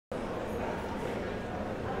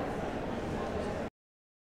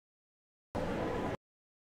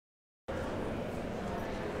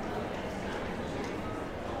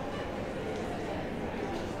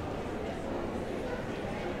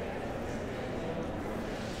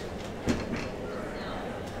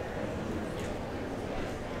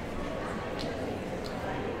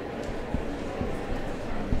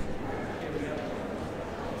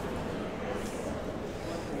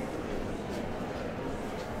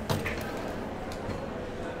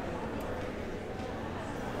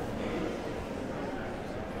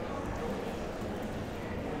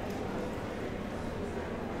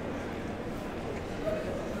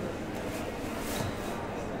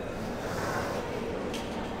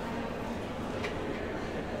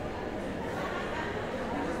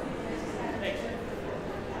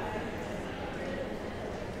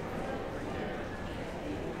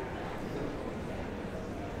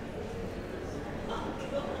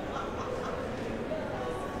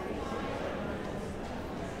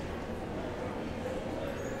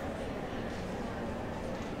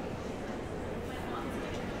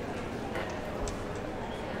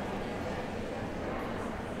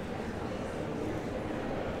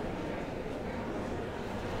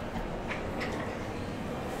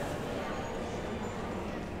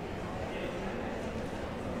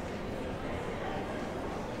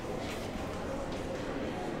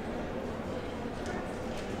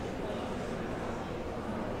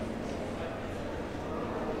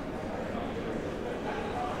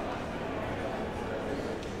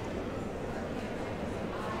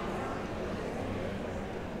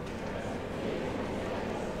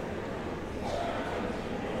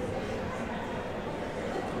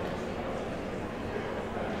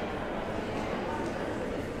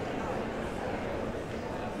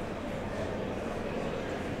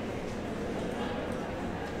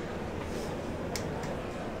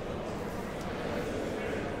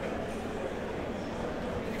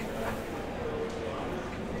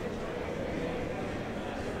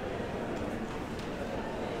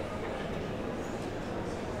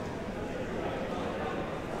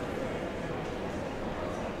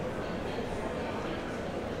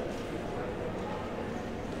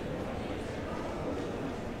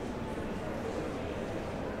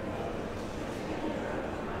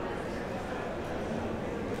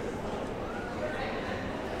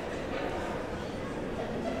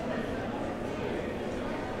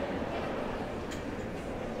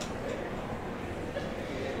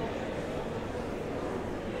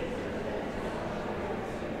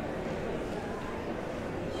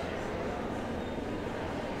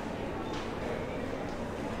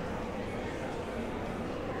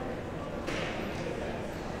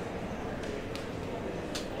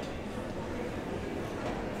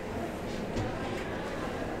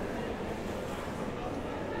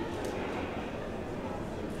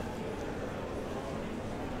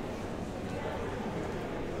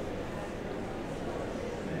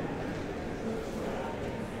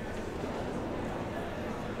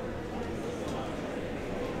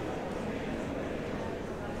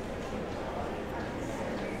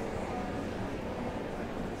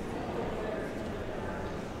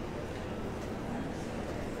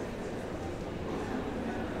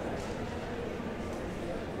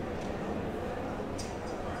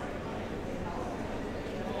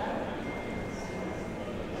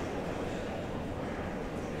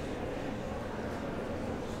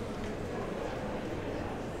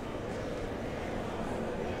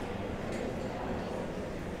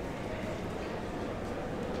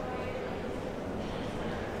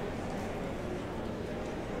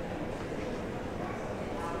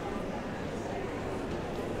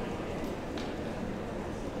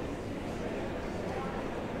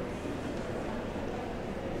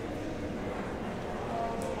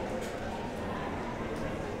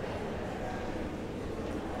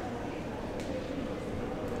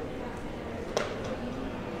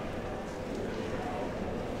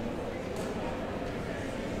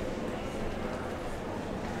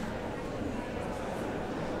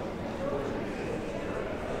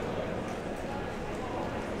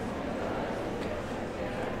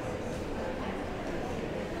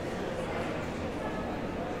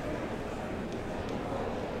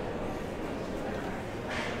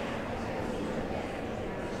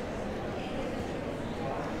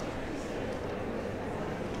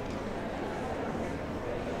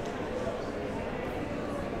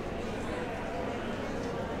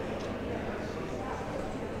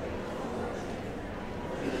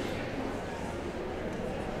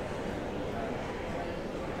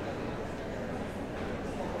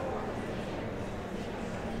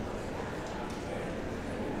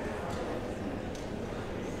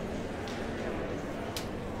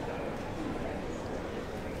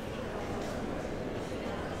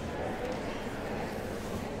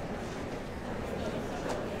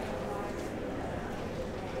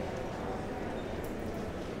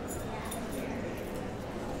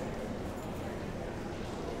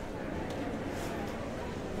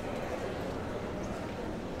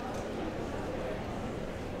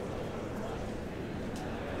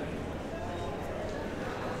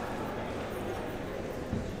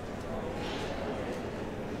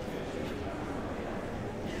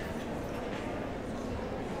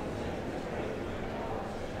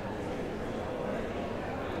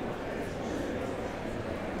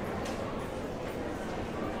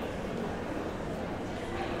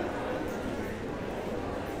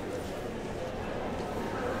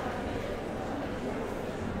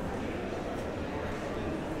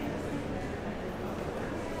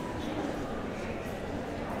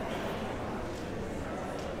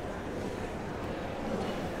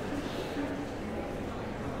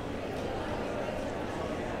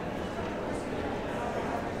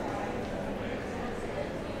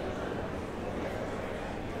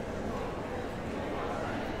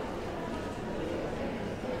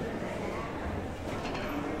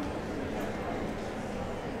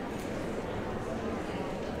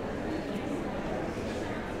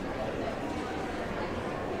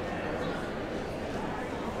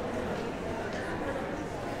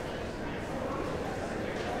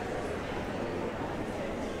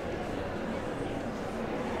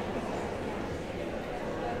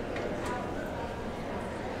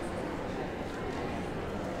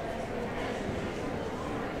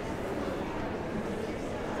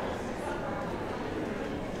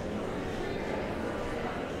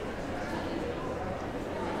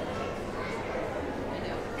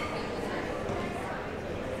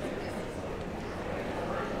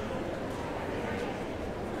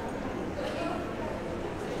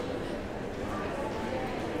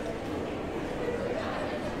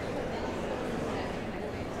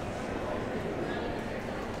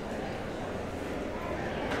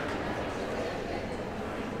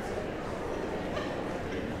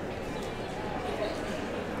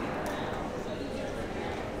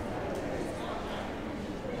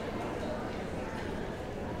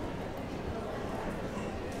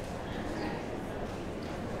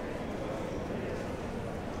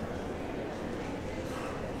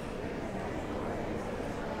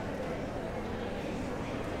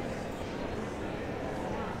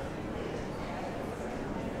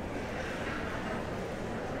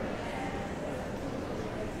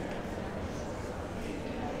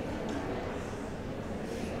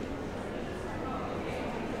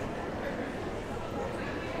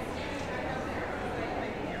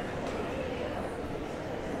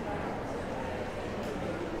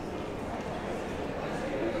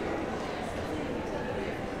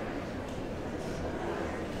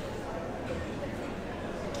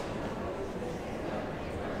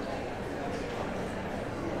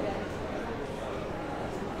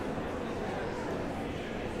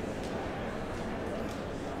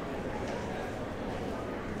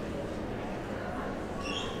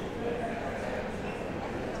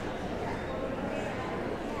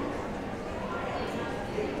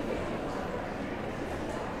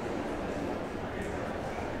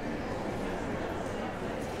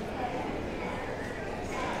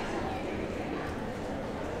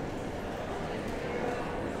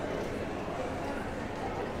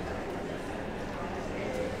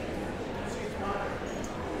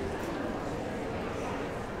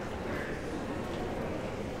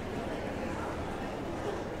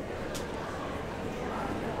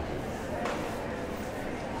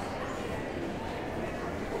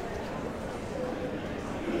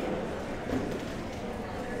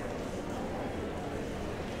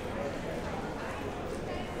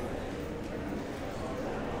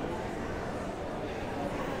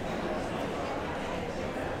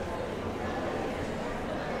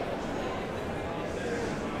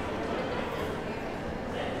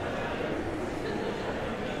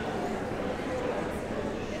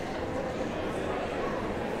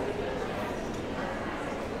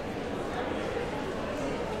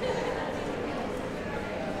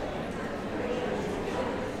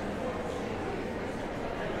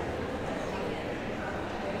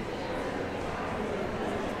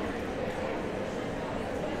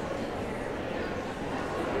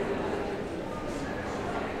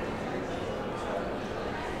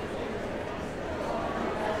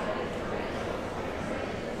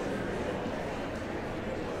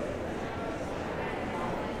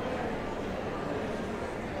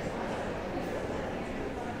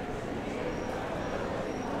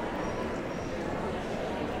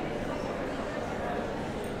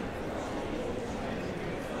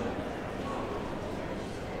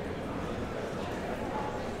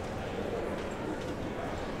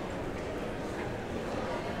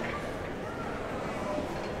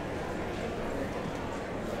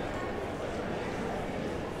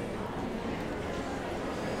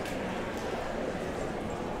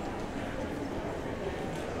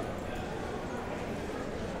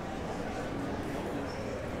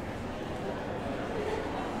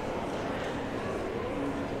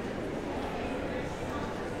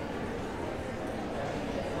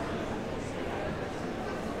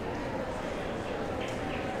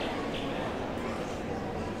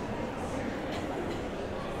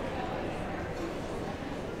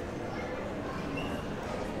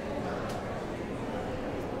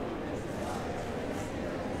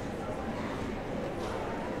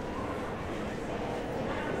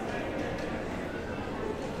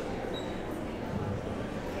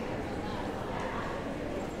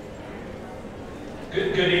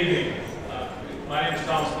Good evening. My name is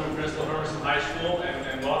Thomas Blue, Principal of Hermiston High School,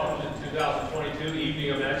 and welcome to the 2022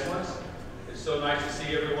 Evening of Excellence. It's so nice to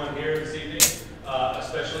see everyone here this evening,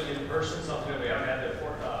 especially in person, something that we haven't had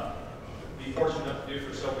to be fortunate enough to do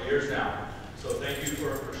for several years now. So thank you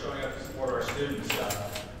for showing up to support our students.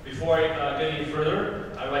 Before I get any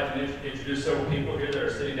further, I'd like to introduce several people here that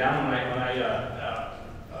are sitting down. When I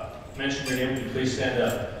mention your name, would you please stand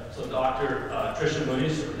up? So Dr. Tricia Mooney,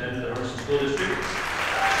 Superintendent of the Hermiston School District.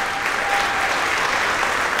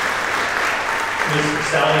 Ms.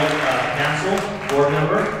 Sally Hansel, Board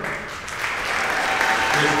Member.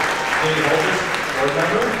 Ms. Lily Holtis, Board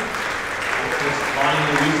Member. Ms. Bonnie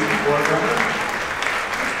Louise, Board Member.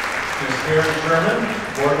 Ms. Karen Sherman,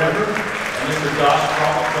 Board Member. And Mr. Josh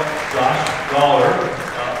Gawler,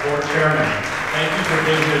 Board Chairman. Thank you for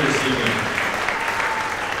being here this evening.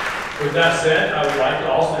 With that said, I would like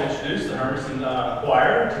to also introduce the Hermiston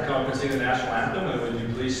Choir to come up and sing the national anthem, and would you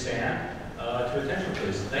please stand to attention,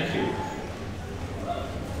 please? Thank you.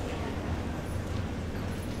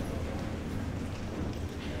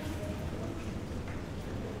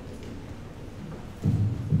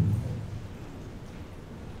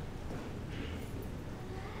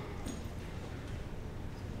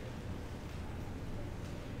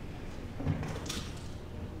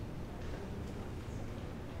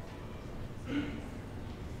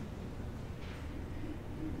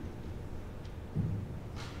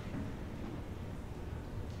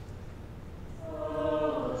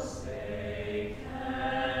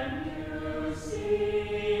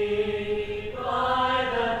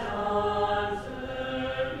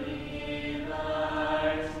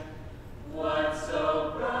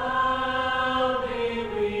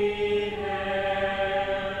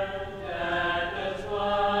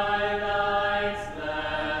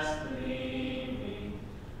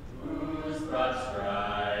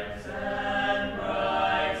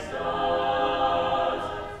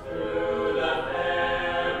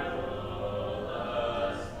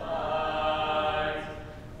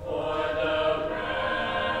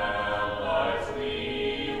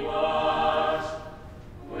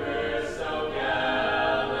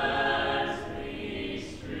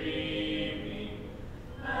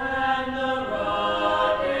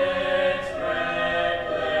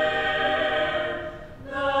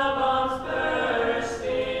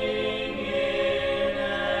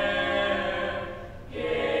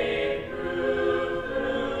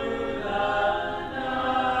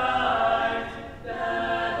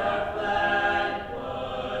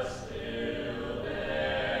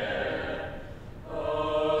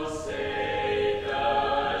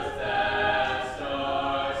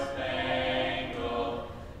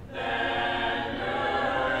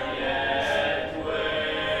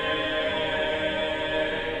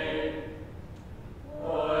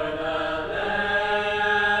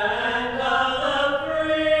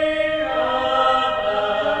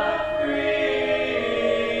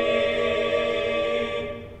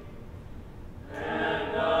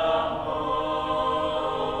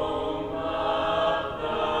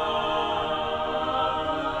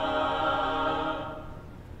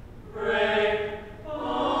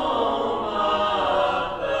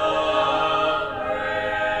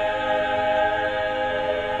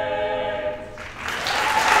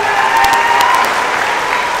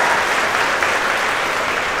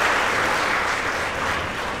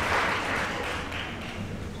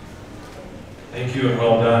 Thank you and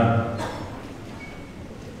well done.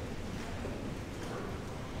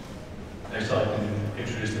 Next, I'd like to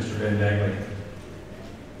introduce Mr. Ben Dagley.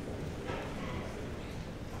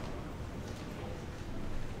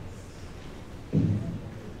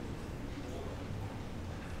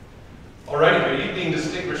 All righty, good evening,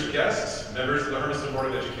 distinguished guests, members of the Hermiston Board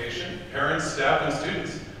of Education, parents, staff, and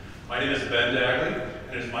students. My name is Ben Dagley,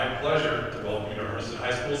 and it is my pleasure to welcome you to Hermiston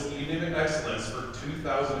High School's Evening of Excellence for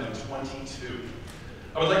 2022.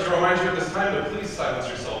 I would like to remind you at this time to please silence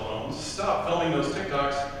your cell phones, stop filming those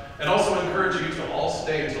TikToks, and also encourage you to all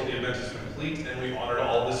stay until the event is complete and we honor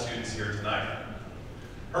all the students here tonight.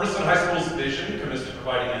 Hermiston High School's vision commits to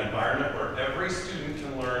providing an environment where every student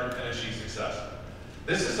can learn and achieve success.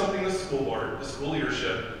 This is something the school board, the school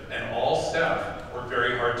leadership, and all staff work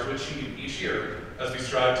very hard to achieve each year as we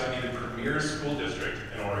strive to be the premier school district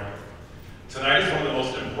in Oregon. Tonight is one of the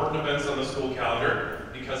most important events on the school calendar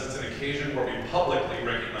because it's an occasion where we publicly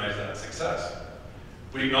recognize that success.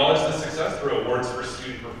 We acknowledge this success through awards for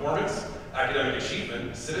student performance, academic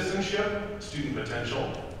achievement, citizenship, student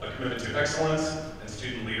potential, a commitment to excellence, and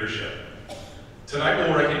student leadership. Tonight we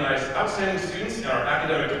will recognize outstanding students in our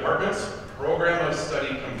academic departments, program of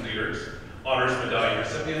study completers, honors medallion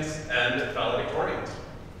recipients, and valedictorians.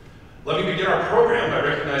 Let me begin our program by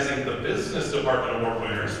recognizing the Business Department Award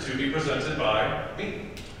winners to be presented by me.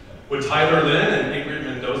 Would Tyler Lynn and Ingrid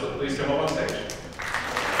Mendoza please come up on stage?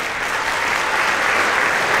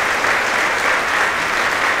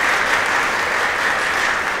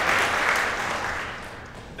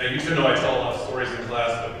 Now, you two know I tell a lot of stories in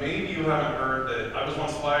class, but maybe you haven't heard that I was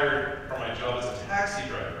once fired from my job as a taxi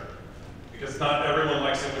driver, because not everyone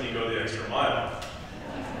likes it when you go the extra mile.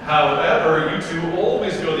 However, you two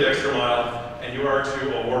always go the extra mile, and you are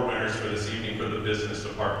 2 award winners for this evening for the Business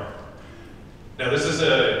Department. Now, this is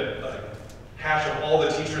a hash of all the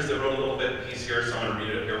teachers that wrote a little bit piece here, so I'm going to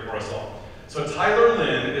read it here for us all. So Tyler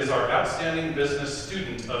Lynn is our Outstanding Business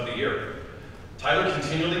Student of the Year. Tyler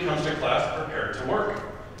continually comes to class prepared to work.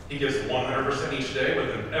 He gives 100% each day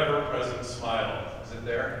with an ever-present smile. Is it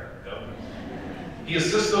there? No. He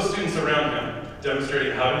assists those students around him,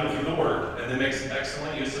 demonstrating how to do the work, and then makes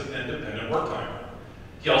excellent use of independent work time.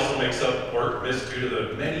 He also makes up work missed due to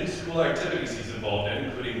the many school activities he's involved in,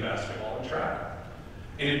 including basketball and track.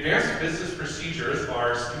 In advanced business procedures,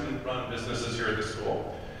 our student-run businesses here at the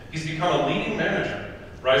school, he's become a leading manager,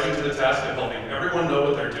 rising to the task of helping everyone know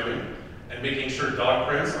what they're doing and making sure Dog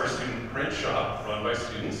Prints, our student print shop run by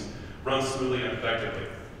students, runs smoothly and effectively.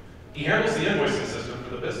 He handles the invoicing system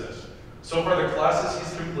for the business. So far, the classes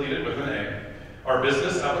he's completed with an A are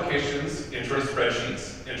business applications, intro to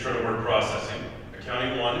spreadsheets, intro to word processing,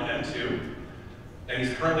 accounting 1 and 2, and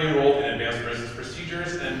he's currently enrolled in advanced business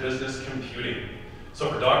procedures and business computing. So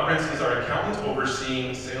for Dog Prints, he's our accountant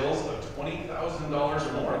overseeing sales of $20,000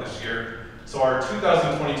 or more this year. So our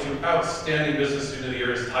 2022 Outstanding Business Student of the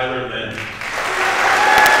Year is Tyler Lynn.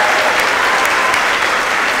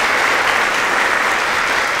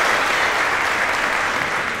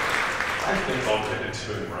 I think I'll get it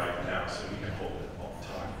to him right now so we can hold it all the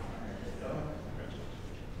time.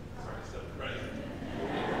 Sorry, is that ready?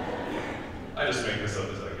 I just make this up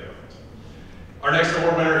as I go. Our next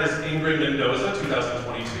award winner is Ingrid Mendoza,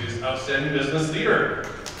 2022's Outstanding Business Leader.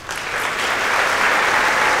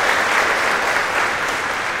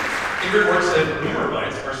 Ingrid works at Boomer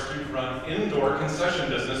Bites, our student-run indoor concession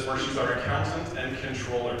business where she's our accountant and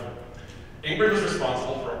controller. Ingrid was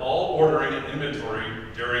responsible for all ordering and inventory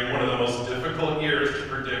during one of the most difficult years to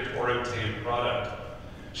predict or obtain product.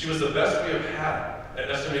 She was the best we have had at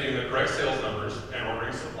estimating the correct sales numbers and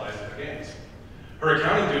ordering supplies for the games. Her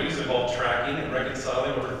accounting duties involved tracking and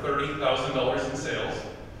reconciling over $30,000 in sales,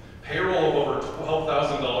 payroll of over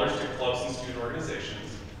 $12,000 to clubs and student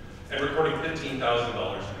organizations, and recording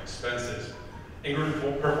 $15,000 in expenses.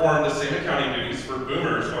 Ingrid performed the same accounting duties for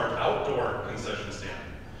Boomers, our outdoor concession stand.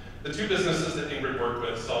 The 2 businesses that Ingrid worked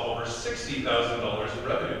with saw over $60,000 in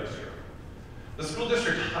revenue this year. The school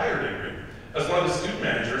district hired Ingrid as one of the student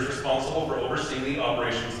managers responsible for overseeing the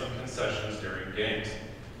operations of concessions during games.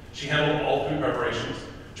 She handled all food preparations,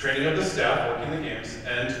 training of the staff working the games,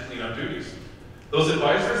 and cleanup duties. Those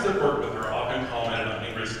advisors that worked with her often commented on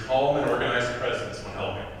Ingrid's calm and organized presence when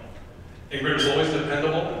helping. Ingrid was always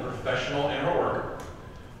dependable and professional in her work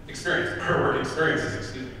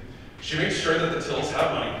experiences. She makes sure that the tills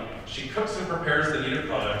have money. She cooks and prepares the needed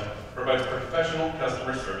product, provides professional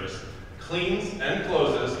customer service, cleans and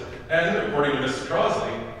closes, and according to Mrs.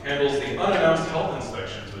 Crosley, handles the unannounced health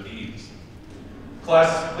inspections with ease.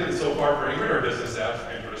 Classes completed so far for Ingrid are business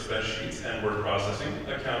apps, intro to spreadsheets and word processing,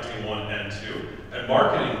 accounting 1 and 2, and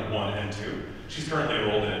marketing 1 and 2. She's currently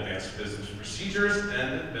enrolled in advanced business procedures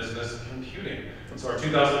and business computing. So our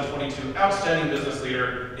 2022 Outstanding Business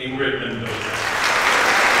Leader, Ingrid Mendoza.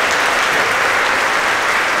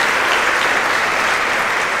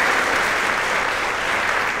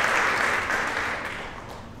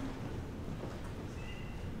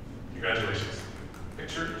 Congratulations.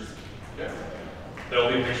 Pictures? Yeah. There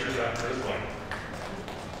will be pictures after as well.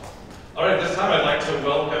 All right, this time I'd like to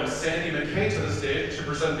welcome Sandy McKay to the stage to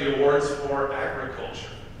present the awards for agriculture.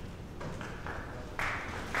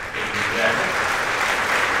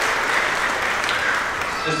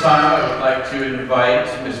 This time I would like to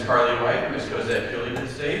invite Ms. Carly White and Ms. Cosette Cooley to the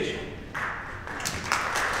stage.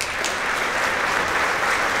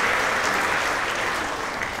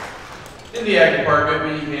 In the Ag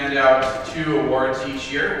Department, we hand out 2 awards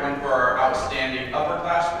each year, one for our outstanding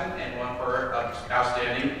upperclassmen and one for our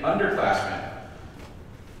outstanding underclassmen.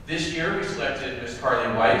 This year, we selected Ms. Carly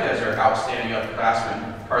White as our outstanding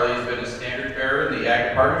upperclassman. Carly has been a standard bearer in the Ag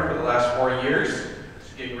Department for the last 4 years.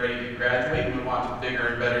 She's getting ready to graduate and move on to bigger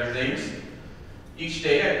and better things. Each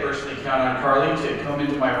day, I personally count on Carly to come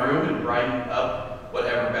into my room and brighten up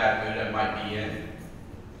whatever bad mood I might be in.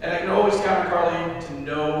 And I can always count on Carly to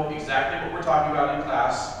know exactly what we're talking about in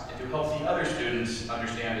class and to help the other students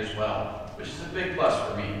understand as well, which is a big plus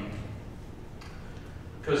for me.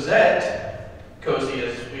 Cosette, Cozy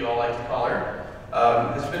as we all like to call her,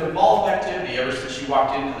 has been a ball of activity ever since she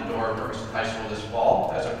walked into the door of Hermiston High School this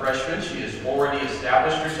fall. As a freshman, she has already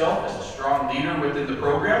established herself as a strong leader within the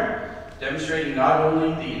program, demonstrating not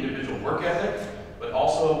only the individual work ethic, but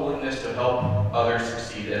also a willingness to help others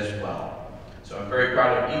succeed as well. So I'm very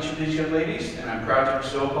proud of each of these young ladies, and I'm proud to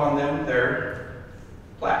bestow upon them their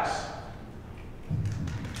plaques.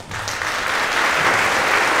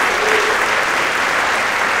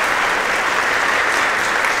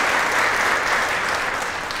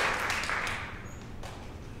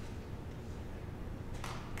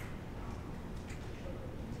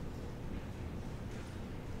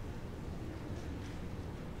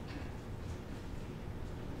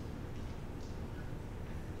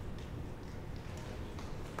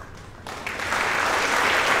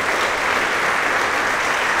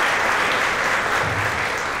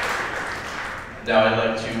 Now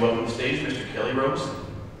I'd like to welcome to the stage Mr. Kelly Robeson.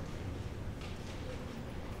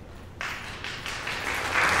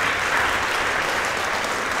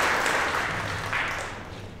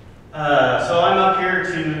 So I'm up here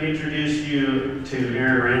to introduce you to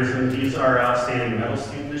Aaron Ransom. He's our outstanding medal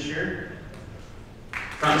student this year.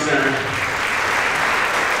 Front center.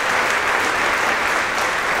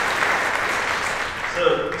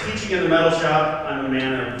 So teaching in the metal shop, I'm a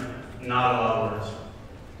man of not a lot of words.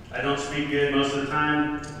 I don't speak good most of the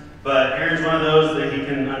time, but Aaron's one of those that he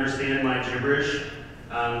can understand my gibberish.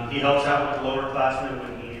 He helps out with the lower classmen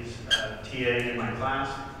when he's TAing in my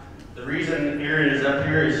class. The reason Aaron is up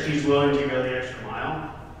here is he's willing to go the extra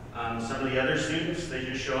mile. Some of the other students, they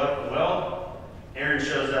just show up and weld. Aaron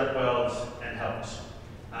shows up, welds, and helps.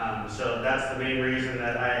 So that's the main reason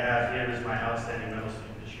that I have him as my outstanding medal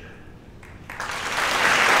student this year.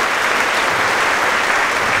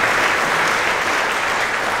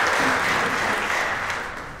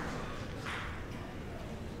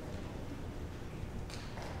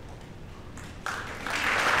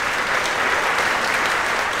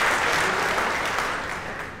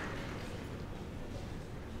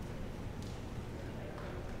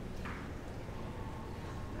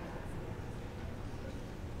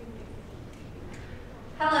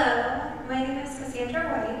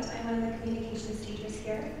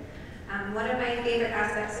 One of my favorite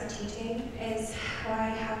aspects of teaching is how I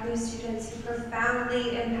have new students who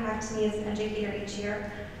profoundly impact me as an educator each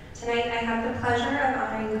year. Tonight I have the pleasure of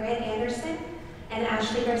honoring Grant Anderson and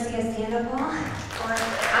Ashley Garcia Sandoval for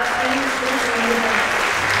outstanding students.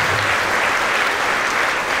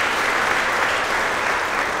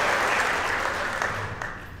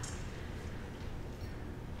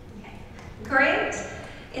 Grant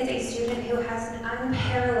is a student who has an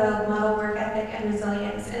unparalleled model work ethic and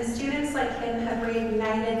resilience, and students like him have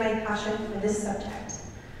reignited my passion for this subject.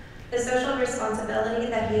 The social responsibility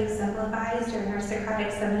that he exemplifies during our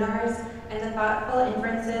Socratic seminars and the thoughtful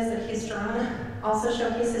inferences that he's drawn also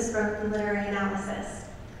showcases growth in literary analysis.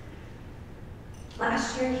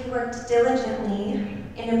 Last year, he worked diligently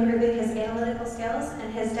in improving his analytical skills,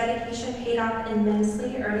 and his dedication paid off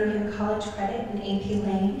immensely, earning him college credit in AP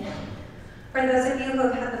Lang. For those of you who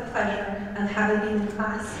have had the pleasure of having him in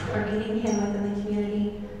class or meeting him within the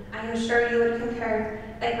community, I am sure you would concur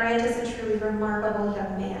that Grant is a truly remarkable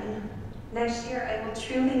young man. Next year, I will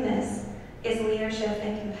truly miss his leadership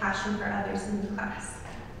and compassion for others in the class.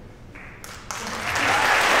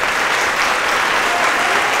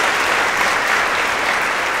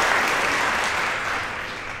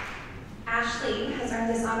 Ashley has earned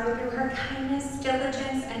this honor through her kindness,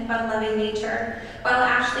 diligence, and fun-loving nature. While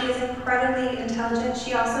Ashley is incredibly intelligent,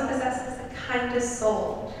 she also possesses the kindest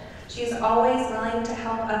soul. She is always willing to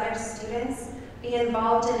help other students, be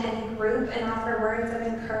involved in any group, and offer words of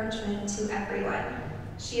encouragement to everyone.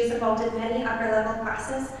 She is involved in many upper-level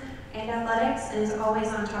classes and athletics and is always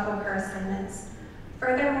on top of her assignments.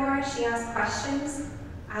 Furthermore, she asks questions,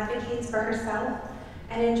 advocates for herself,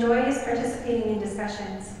 and enjoys participating in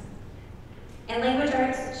discussions. In language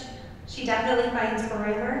arts, she definitely finds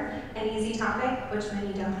grammar an easy topic, which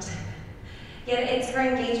many don't. Yet it's her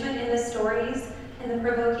engagement in the stories and the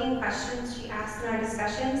provoking questions she asks in our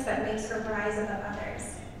discussions that makes her rise above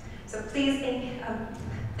others. So please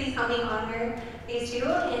help me honor these two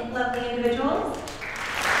lovely individuals.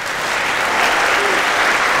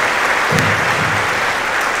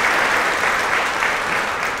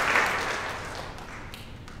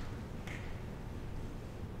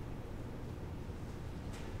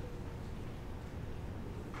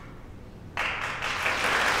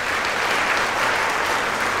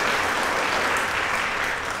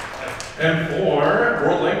 And for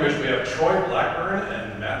world language, we have Troy Blackburn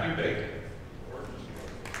and Matthew Bacon.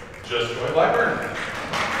 Just Troy Blackburn.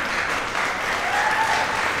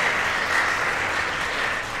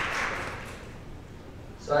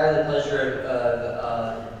 So I have the pleasure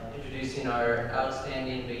of introducing our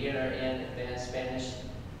Outstanding Beginner and Advanced Spanish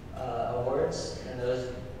Awards, and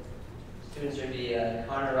those students are be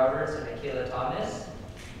Connor Roberts and Michaela Thomas.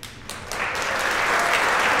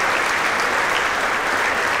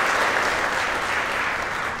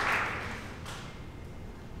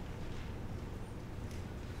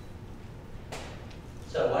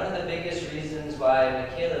 So one of the biggest reasons why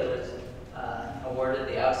Michaela was awarded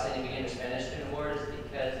the Outstanding Beginner Spanish Student Award is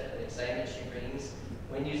because of the excitement she brings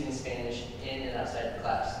when using Spanish in and outside of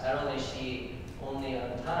class. Not only is she only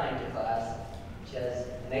on time to class, she has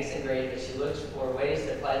an excellent grade, but she looks for ways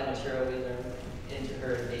to apply the material we learn into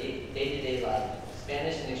her day-to-day life.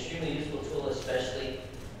 Spanish is an extremely useful tool, especially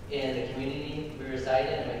in the community we reside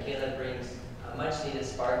in, and Michaela brings a much-needed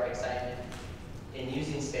spark of excitement in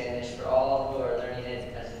using Spanish for all who are learning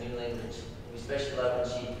it as a new language. We especially love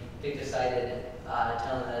when she decided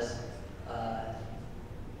telling us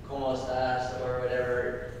 "Cómo estás" or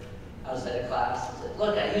whatever outside of class. And said,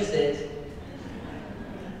 "Look, I used it."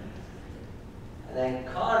 And then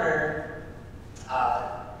Connor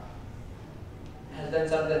has done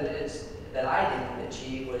something that I didn't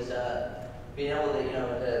achieve, was being able to,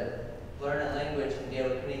 to learn a language and be able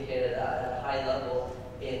to communicate at a high level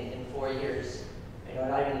in 4 years.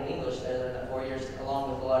 Not even in English, I learned that 4 years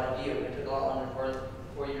along with a lot of you. It took a lot longer for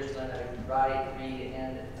 4 years to learn how to write, read,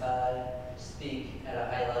 and speak at a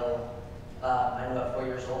high level. I know at 4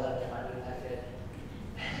 years old, I'm not doing that good.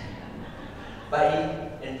 But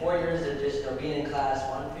in 4 years of just being in class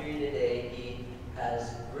 1 period a day, he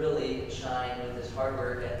has really shined with his hard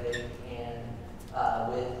work ethic and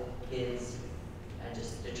with his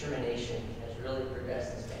just determination. He has really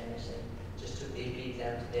progressed in Spanish and just took the AP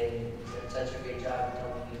exam today. He did such a great job. He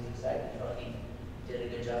told me he was excited. He did a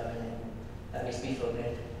good job, and that makes me feel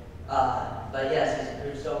good. But yes, he's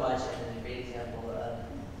improved so much, and is a great example of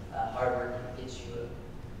hard work gets you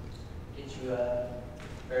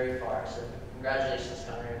very far. So congratulations,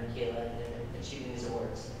 Connor and Michaela, in achieving these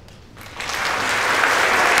awards.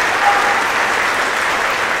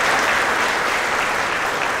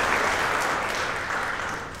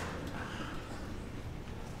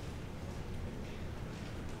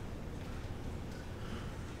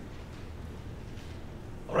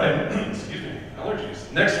 All right, excuse me, allergies.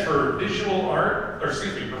 Next for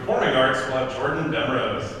performing arts, we'll have Jordan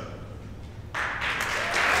Demrose.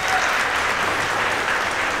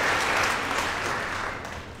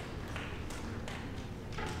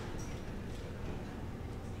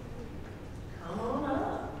 Come on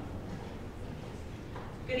up.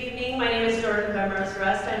 Good evening, my name is Jordan Demrose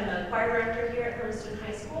Rust. I'm the choir director here at Hermiston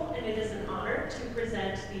High School, and it is an honor to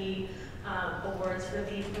present the awards for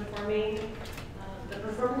the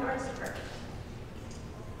Performing Arts Department.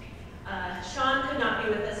 Sean could not be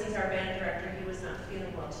with us. He's our band director. He was not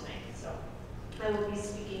feeling well tonight, so I will be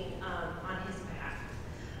speaking on his behalf.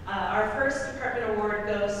 Our first department award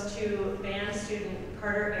goes to band student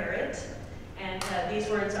Carter Arrett, and these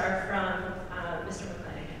words are from Mr.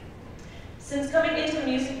 McClanahan. Since coming into the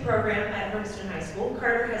music program at Hermiston High School,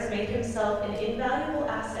 Carter has made himself an invaluable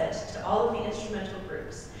asset to all of the instrumental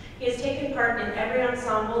groups. He has taken part in every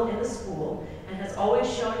ensemble in the school and has always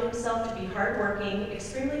shown himself to be hardworking,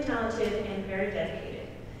 extremely talented, and very dedicated.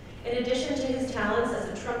 In addition to his talents as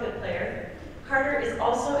a trumpet player, Carter is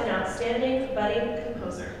also an outstanding budding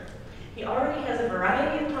composer. He already has a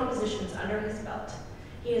variety of compositions under his belt.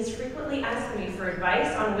 He has frequently asked me for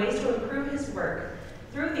advice on ways to improve his work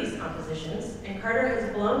through these compositions, and Carter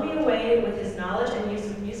has blown me away with his knowledge and use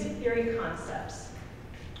of music theory concepts.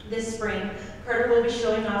 This spring, Carter will be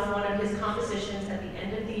showing off one of his compositions at the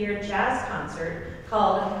end of the year jazz concert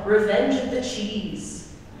called Revenge of the Cheese,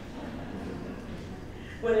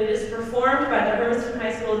 when it is performed by the Hermiston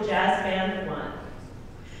High School Jazz Band 1.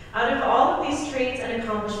 Out of all of these traits and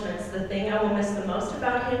accomplishments, the thing I will miss the most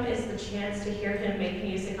about him is the chance to hear him make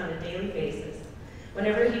music on a daily basis.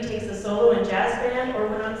 Whenever he takes a solo in jazz band or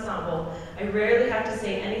one ensemble, I rarely have to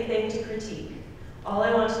say anything to critique. All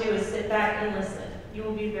I want to do is sit back and listen. You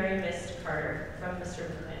will be very missed, Carter, from Mr.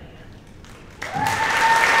 McClanahan.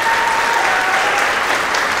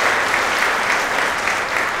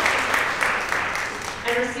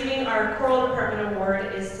 And receiving our choral department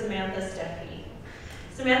award is Samantha Steffi.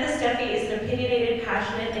 Samantha Steffi is an opinionated,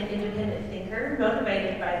 passionate, and independent thinker,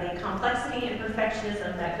 motivated by the complexity and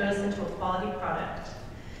perfectionism that goes into a quality product.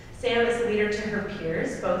 Sam is a leader to her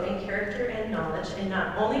peers, both in character and knowledge, and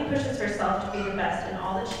not only pushes herself to be the best in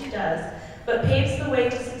all that she does, but paves the way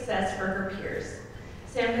to success for her peers.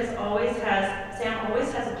 Sam always has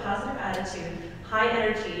a positive attitude, high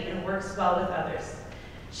energy, and works well with others.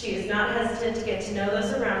 She is not hesitant to get to know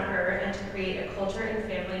those around her and to create a culture and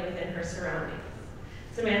family within her surroundings.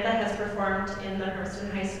 Samantha has performed in the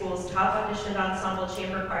Hermiston High School's top auditioned ensemble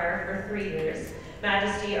chamber choir for 3 years,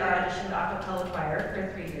 Majesty, our auditioned a cappella choir,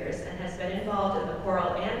 for 3 years, and has been involved in the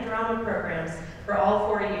choral and drama programs for all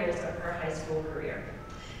 4 years of her high school career.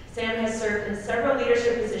 Sam has served in several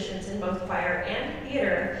leadership positions in both choir and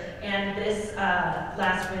theater, and this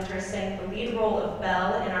last winter sang the lead role of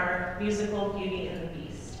Belle in our musical Beauty and the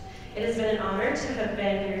Beast. It has been an honor to have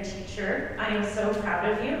been your teacher. I am so proud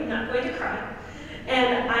of you. I'm not going to cry.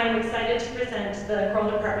 And I am excited to present the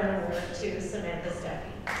Choral Department Award to Samantha Steffi.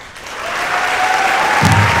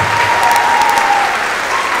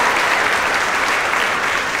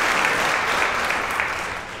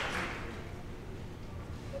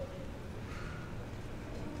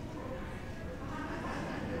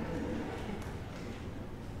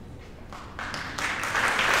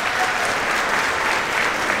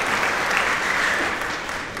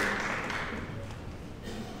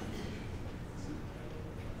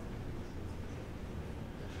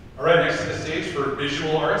 All right, next to the stage for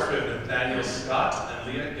visual arts, we have Nathaniel Scott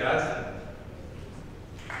and Leah Gadsden.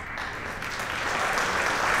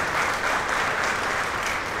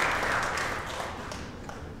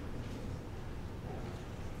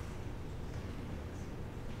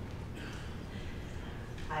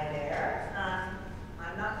 Hi there.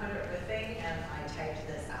 I'm not good at riffing, and I typed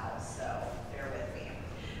this out, so bear with me.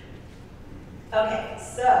 Okay,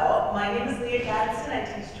 so my name is Leah Gadsden. I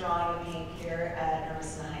teach drawing and paint here at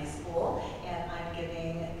Hermiston High School, and I'm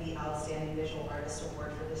giving the Outstanding Visual Artist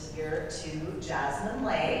Award for this year to Jasmine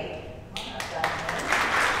Lay. Come on up, Jasmine.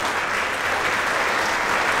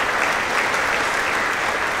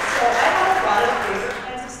 So I have a lot of favorite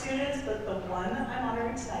kinds of students, but the one I'm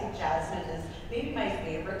honoring tonight, Jasmine, is maybe my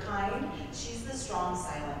favorite kind. She's the strong,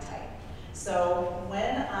 silent type. So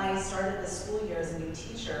when I started the school year as a new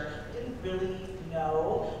teacher, I didn't really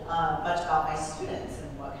know much about my students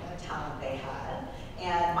and what kind of talent they had.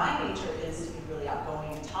 And my nature is to be really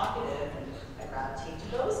outgoing and talkative, and I gravitate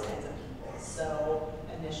to those kinds of people. So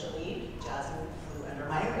initially, Jasmine flew under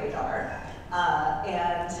my radar,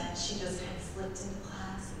 and she just kind of slipped into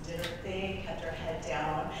class and did her thing, kept her head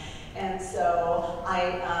down. And so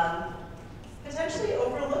I potentially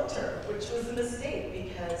overlooked her, which was a mistake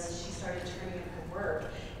because she started turning in her work,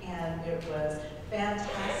 and it was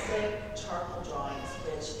fantastic charcoal drawings,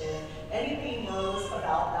 which if anybody knows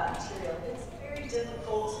about that material, it's very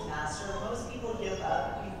difficult to master. Most people give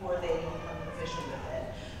up before they become proficient with it.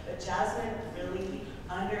 But Jasmine really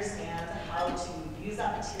understands how to use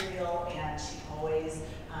that material, and she always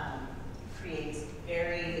creates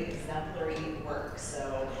very exemplary work.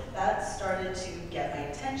 So that started to get my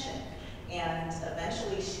attention. And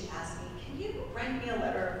eventually she asked me, can you write me a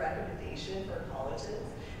letter of recommendation for colleges?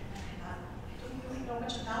 And I thought, I don't really know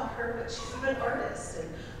much about her, but she's a good artist. And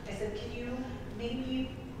I said, can you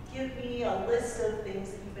maybe give me a list of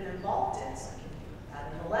things that you've been involved in so I can put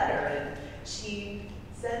that in the letter? And she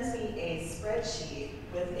sends me a spreadsheet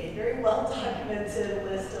with a very well-documented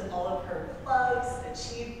list of all of her clubs,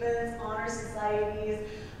 achievements, honor societies,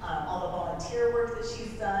 all the volunteer work that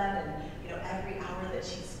she's done, and every hour that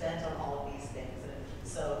she's spent on all of these things. And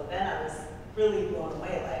so then I was really blown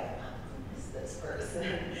away, like, who is this person?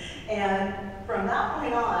 And from that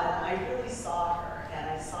point on, I really saw her, and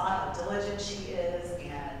I saw how diligent she is,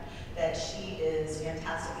 and that she is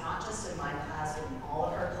fantastic, not just in my class, but in all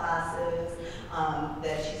of her classes,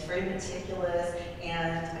 that she's very meticulous,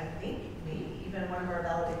 and I think maybe even one of our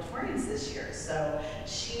valedictorians this year. So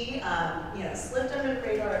she, slipped under the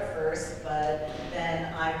radar at first, but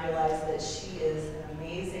then I realized that she is an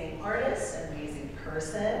amazing artist, an amazing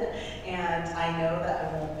person, and I know that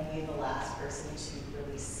I won't be the last person to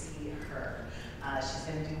really see her. She's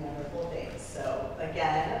going to do wonderful things. So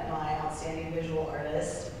again, my outstanding visual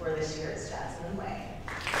artist for this year is Jasmine Lay.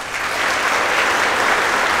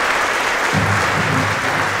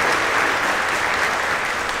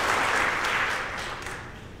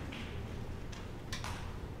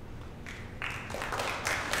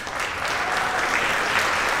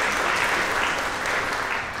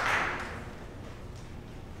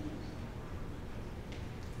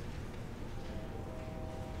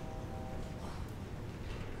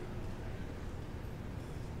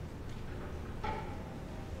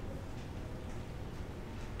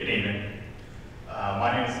 Good evening.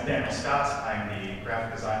 My name is Nathaniel Scott. I'm the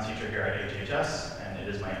graphic design teacher here at HHS, and it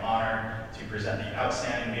is my honor to present the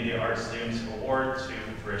Outstanding Media Arts Students Award to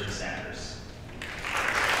Bridget Sanders.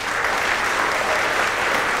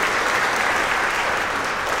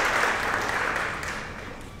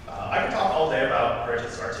 I could talk all day about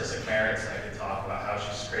Bridget's artistic merits. I could talk about how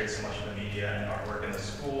she created so much of the media and artwork in the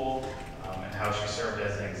school, and how she served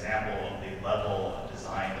as an example of the level of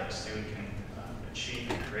design that a student can achieve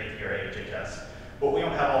and create here at HHS. But we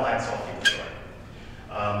don't have all night, so I'll keep it short.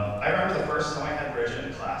 I remember the first time I had Bridget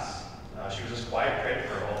in class. She was this quiet, creative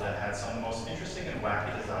girl that had some of the most interesting and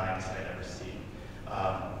wacky designs I'd ever seen.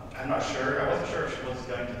 I wasn't sure if she was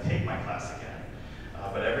going to take my class again,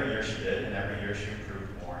 but every year she did, and every year she improved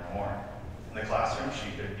more and more. In the classroom,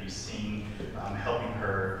 she could be seen helping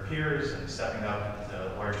her peers and stepping up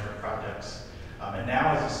into larger projects. And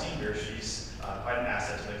now as a senior, she's quite an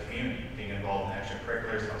asset to the community, being involved in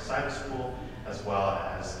extracurriculars outside of school, as well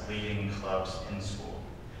as leading clubs in school.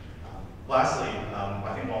 Lastly,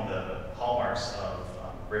 I think one of the hallmarks of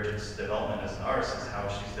Bridget's development as an artist is how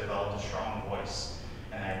she's developed a strong voice,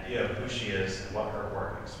 an idea of who she is and what her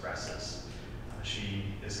work expresses. She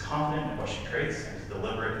is confident in what she creates and is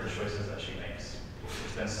deliberate in the choices that she makes.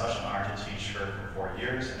 It's been such an honor to teach her for 4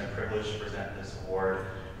 years and a privilege to present this award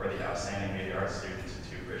for the Outstanding Media Arts student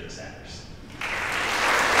to Bridget Sanders.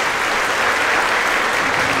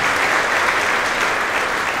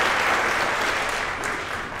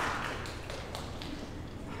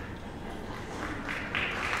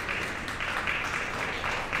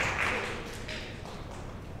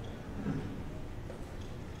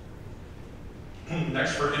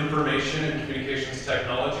 Next, for Information and Communications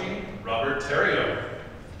Technology, Robert Terrio.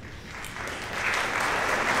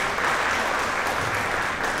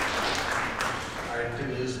 All right, good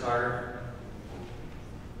news, Carter.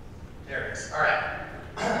 There it is. All right.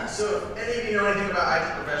 So, if any of you know anything about IT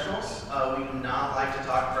professionals, we do not like to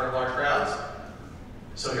talk in front of large crowds.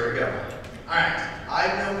 So here we go. All right.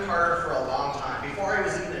 I've known Carter for a long time. Before I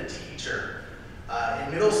was even a teacher,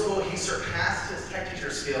 in middle school, he surpassed his tech teacher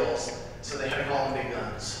skills. So they had to call him Big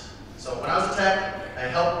Guns. So when I was a tech, I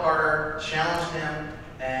helped Carter, challenged him,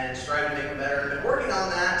 and strive to make him better. I've been working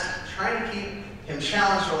on that, trying to keep him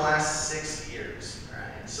challenged for the last 6 years. All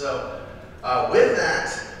right. So with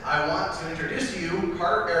that, I want to introduce to you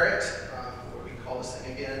Carter Barrett, what do we call this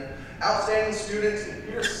thing again? Outstanding Student in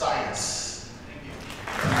Computer Science. Thank you.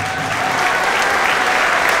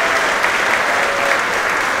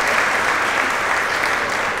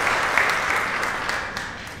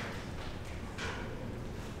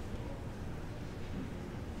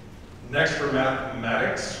 Next, for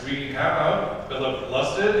mathematics, we have Philip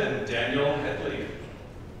Lusted and Daniel Headley.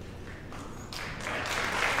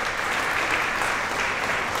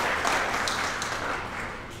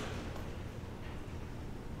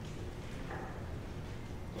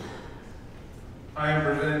 I am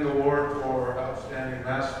presenting the award for Outstanding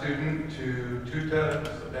Math Student to Tuta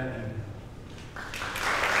Sabenian.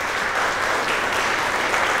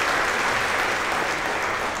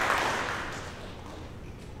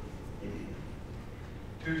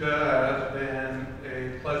 Tuta has been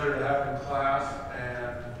a pleasure to have in class,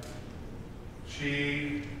 and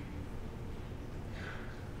she's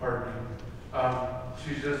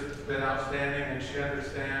just been outstanding, and she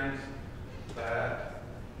understands that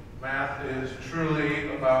math is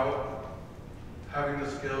truly about having the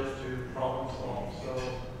skills to problem solve. So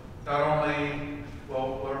not only,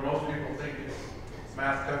 where most people think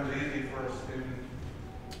math comes easy for a student,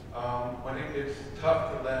 when it gets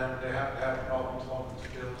tough for them, they have to have problem-solving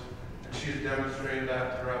skills, and she's demonstrated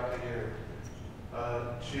that throughout the year.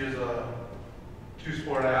 She is a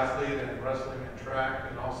two-sport athlete in wrestling and track,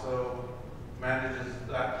 and also manages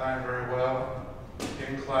that time very well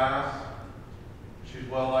in class. She's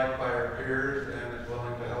well-liked by her peers and is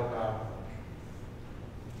willing to help out.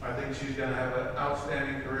 I think she's going to have an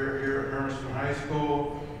outstanding career here at Hermiston High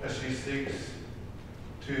School as she seeks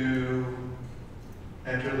to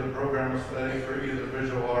enter the program of study for either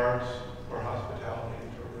visual arts or hospitality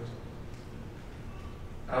and tourism.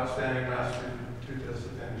 Outstanding math student to this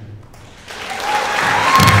attending.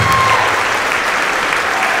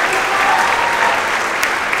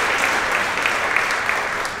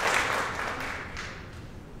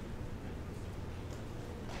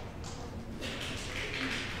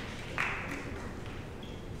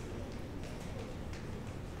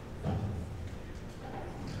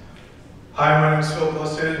 Hi, my name is Philip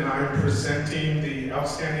Lusted, and I'm presenting the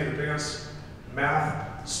Outstanding Advanced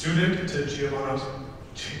Math Student to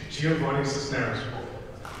Giovanni Cisneros.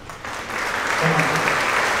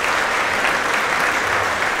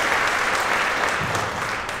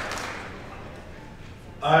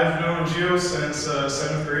 I've known Gio since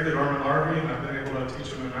 7th grade at Armin Larvey, and I've been able to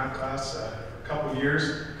teach him in math class a couple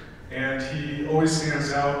years. And he always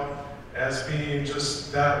stands out as being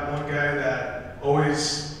just that one guy that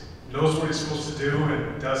always knows what he's supposed to do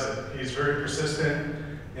and does it. He's very persistent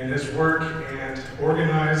in his work and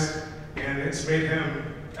organized, and it's made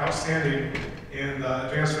him outstanding in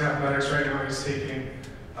advanced mathematics. Right now he's taking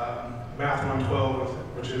Math 112,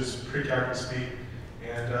 which is pre-calculus speed.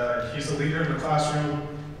 And he's a leader in the classroom.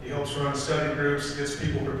 He helps run study groups, gets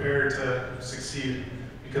people prepared to succeed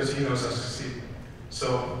because he knows how to succeed.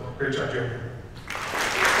 So, great job, Joe.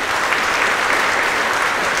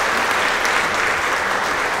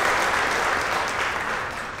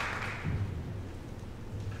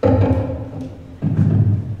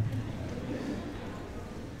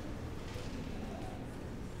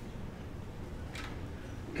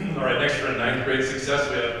 All right, next for a 9th grade success,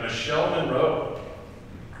 we have Michelle Monroe.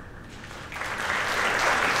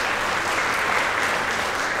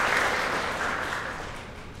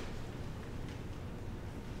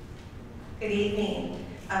 Good evening.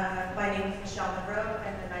 My name is Michelle Monroe.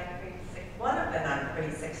 I'm one of the 9th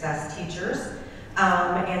grade success teachers.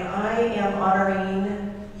 And I am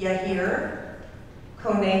honoring Yahir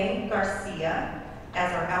Kone Garcia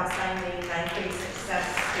as our outstanding 9th grade success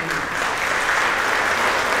student.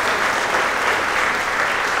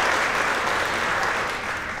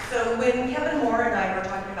 So when Kevin Moore and I were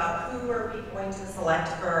talking about who are we going to select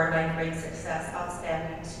for our 9th grade success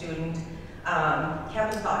outstanding student,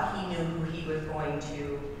 Kevin thought he knew who he was going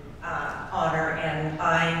to honor, and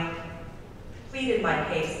I pleaded my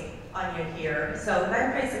case on Yahir. So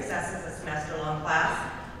 9th grade success is a semester-long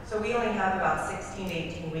class, so we only have about 16 to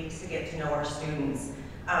 18 weeks to get to know our students.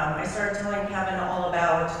 I started telling Kevin all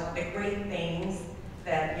about the great things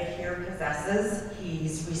that Yahir possesses.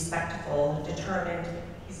 He's respectful, determined,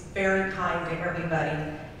 he's very kind to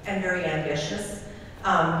everybody, and very ambitious.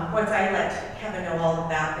 Once I let Kevin know all of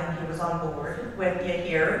that, then he was on board with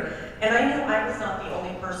Yahir. And I knew I was not the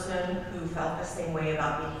only person who felt the same way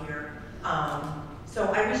about Yahir.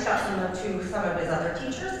 So I reached out to some of his other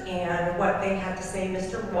teachers, and what they had to say,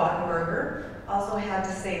 Mr. Wattenberger also had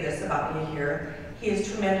to say this about Yahir. He is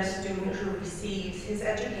a tremendous student who receives his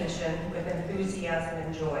education with enthusiasm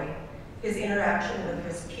and joy. His interaction with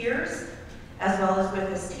his peers, as well as with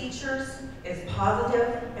his teachers, is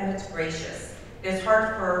positive and it's gracious. It is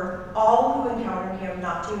hard for all who encounter him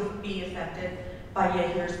not to be affected by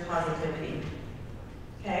Yahir's positivity.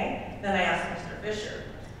 Okay, then I asked Mr. Fisher.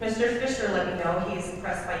 Mr. Fisher let me know he is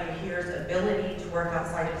impressed by Yahir's ability to work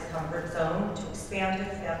outside of his comfort zone, to expand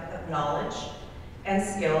his depth of knowledge and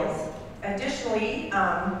skills. Additionally,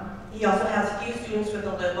 he also has few students with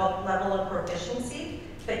a level of proficiency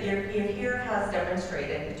that Yahir has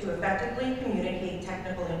demonstrated to effectively communicate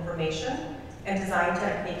technical information and design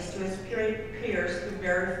techniques to his peers through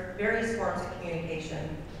various forms of communication.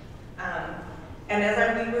 And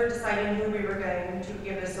as we were deciding who we were going to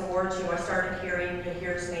give this award to, I started hearing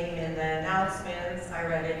Yahir's name in the announcements. I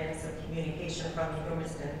read it in some communication from the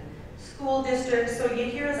Hermiston School District. So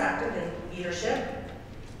Yahir is active in leadership,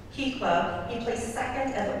 Key Club. He placed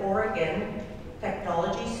second at the Oregon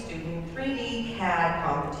Technology Student 3D CAD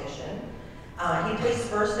competition. He placed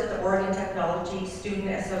first at the Oregon Technology Student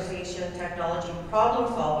Association Technology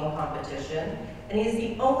Problem Solving competition. And he's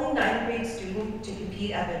the only 9th grade student to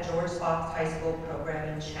compete at the George Fox High School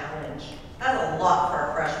Programming Challenge. That's a lot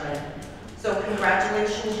for a freshman. So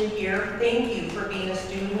congratulations, Yahir. Thank you for being a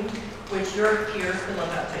student which your peers can look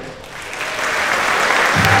up to.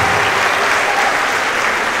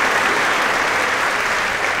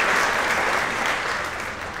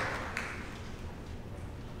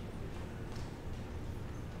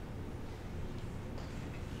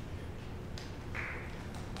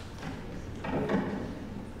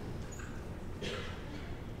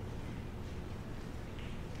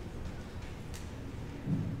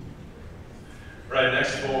 Right,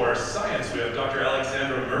 next for science, we have Dr.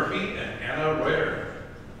 Alexandra Murphy and Anna Reuter.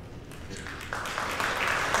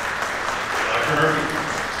 Dr. Murphy.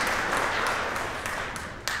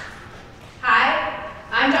 Hi,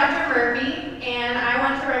 I'm Dr. Murphy, and I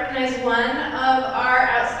want to recognize one of our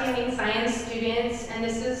outstanding science students, and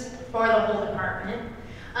this is for the whole department,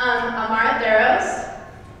 Amara Theros.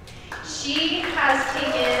 She has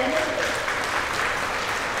taken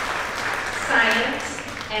science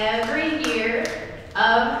every year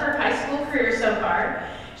of her high school career so far.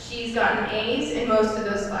 She's gotten A's in most of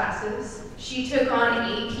those classes. She took on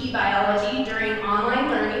AP Biology during online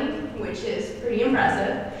learning, which is pretty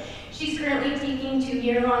impressive. She's currently taking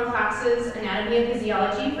 2-year-long classes, Anatomy and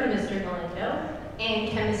Physiology from Mr. Galindo, and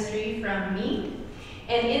Chemistry from me.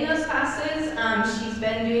 And in those classes, she's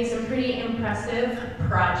been doing some pretty impressive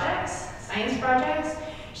projects, science projects.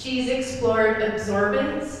 She's explored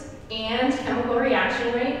absorbance and chemical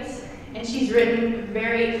reaction rates, and she's written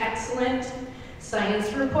very excellent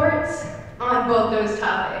science reports on both those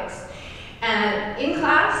topics. And in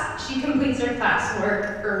class, she completes her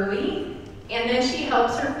classwork early And then she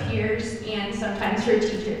helps her peers and sometimes her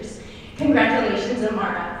teachers. Congratulations,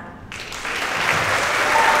 Amara.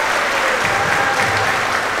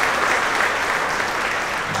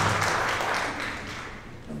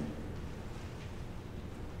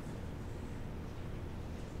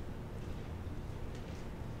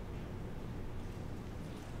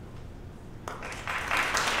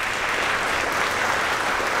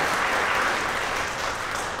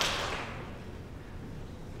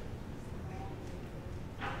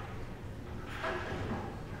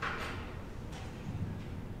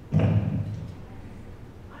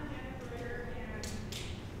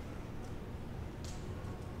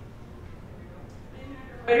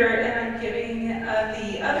 And I'm giving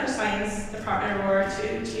the other science department award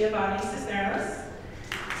to Giovanni Cisneros.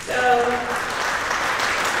 So,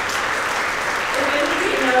 if any of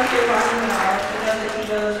you know Giovanni well, you know that he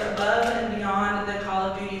goes above and beyond the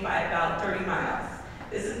Call of Duty by about 30 miles.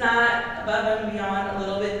 This is not above and beyond a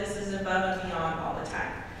little bit, this is above and beyond all the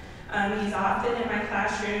time. He's often in my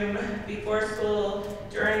classroom before school,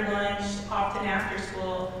 during lunch, often after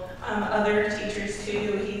school. Other teachers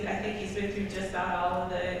too. I think he's been through just about all of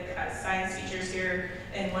the science teachers here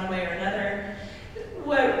in one way or another.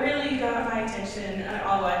 What really got my attention,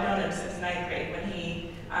 although I've known him since 9th grade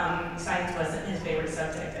when science wasn't his favorite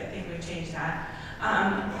subject, I think we've changed that.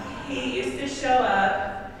 He used to show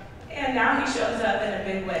up, and now he shows up in a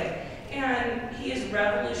big way. And he has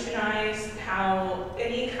revolutionized how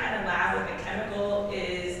any kind of lab with a chemical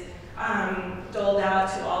is doled out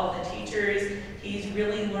to all of the teachers. He's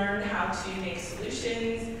really learned how to make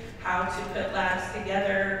solutions, how to put labs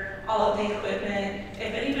together, all of the equipment.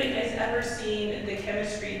 If anybody has ever seen the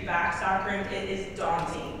chemistry backstock room, it is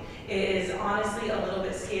daunting. It is honestly a little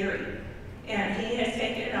bit scary. And he has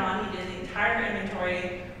taken it on. He did the entire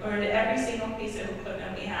inventory, learned every single piece of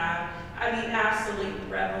equipment we have. I mean, absolutely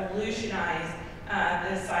revolutionized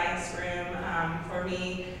the science room for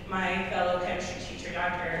me, my fellow chemistry teacher,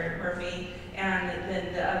 Dr. Murphy, and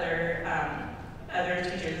then the other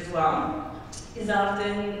teachers as well. He's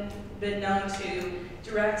often been known to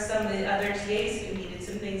direct some of the other TAs who needed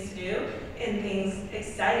some things to do, and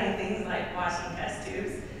exciting things like washing test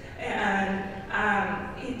tubes. And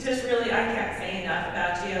he just really, I can't say enough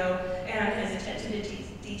about Gio, and his attention to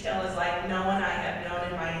detail is like no one I have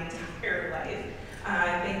known in my entire life.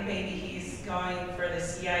 I think maybe he's going for the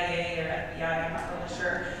CIA or FBI, I'm not really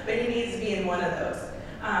sure, but he needs to be in one of those.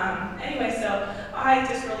 Anyway, so I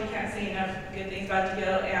just really can't say enough good things about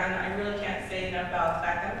Gio, and I really can't say enough about the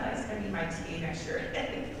fact that he's going to be my TA next year. Thank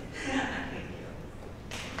you.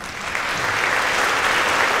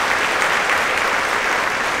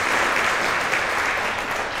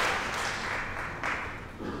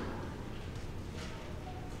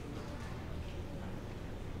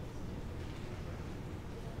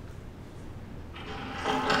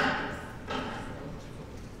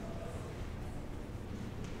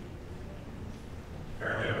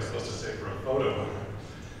 Apparently I was supposed to stay for a photo.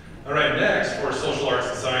 All right, next for social arts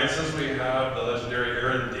and sciences, we have the legendary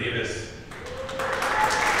Aaron Davis.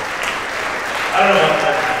 I don't know about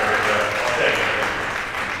legendary, but I'll take it.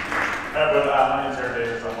 My name is Aaron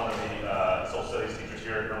Davis. I'm one of the social studies teachers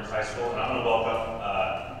here at Hermiston High School, and I'm going to welcome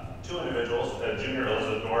two individuals, junior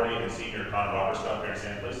Elizabeth Doherty and senior Connor Roberts. Come here and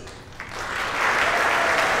stand, please.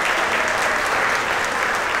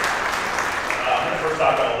 I'm going to first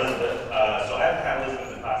talk about Elizabeth. So I haven't had Elizabeth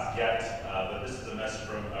in the class yet, but this is a message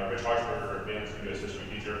from Rich Harshberger, advanced U.S. history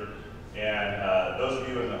teacher. And those of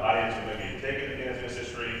you in the audience who may be taking advanced U.S.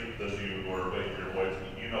 history, those of you who are waiting for your voice,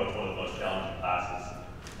 you know it's one of the most challenging classes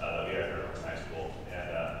that we have here at Hermiston High School. And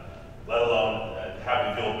let alone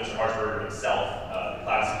having to deal with Mr. Harshberger himself, the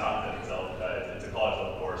class content itself. It's a college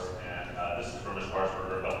level course, and this is from Mr.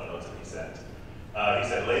 Harshberger, a couple notes that he sent. He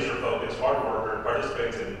said, laser focused, hard worker,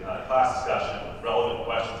 participates in class discussion with relevant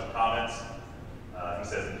questions and comments. He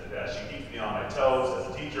says she keeps me on my toes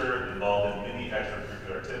as a teacher, involved in many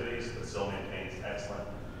extracurricular activities, but still maintains excellent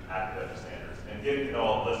academic standards. And getting to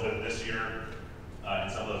know Elizabeth this year in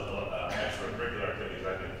some of those extracurricular activities,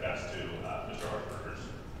 I think that's to Mr. Harshberger's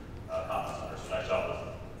comments on her. So nice job,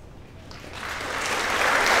 Elizabeth.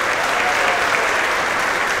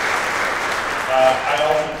 I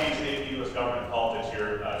also teach AP U.S. government and politics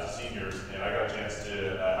here to seniors, and I got a chance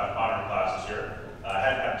to have Connor in class this year. I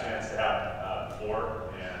hadn't had a chance to have before,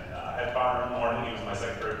 and I had Connor in the morning. He was in my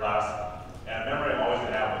second period class, and a memory I'm always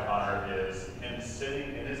going to have with Connor is him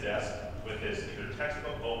sitting in his desk with his either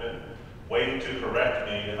textbook open, waiting to correct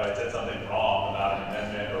me if I said something wrong about an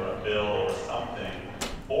amendment or a bill or something,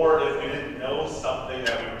 or if we didn't know something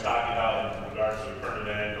that we were talking about in regards to a current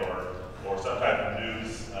event or some type of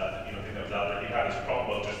news thing that was out there. He had his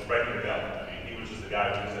Chromebook just ready to go.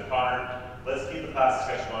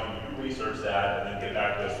 discussion going, you research that and then get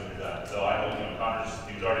back to us when you're done. So I know,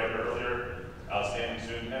 he was already up here earlier, outstanding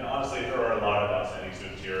student, and honestly, there are a lot of outstanding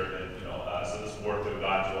students here, and so this award could have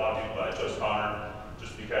gone to a lot of people, but I chose Connor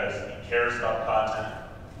just because he cares about the content.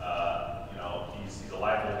 He's a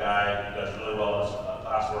likable guy, he does really well in his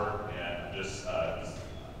classwork, and just it's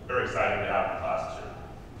very exciting to have him in classes here.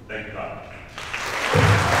 Thank you, Connor.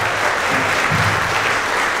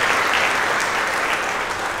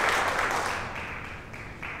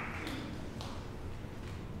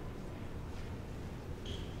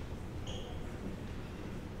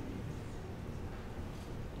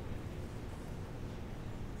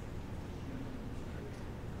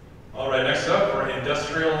 All right, next up for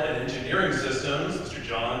Industrial and Engineering Systems, Mr.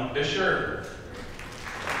 John Fisher.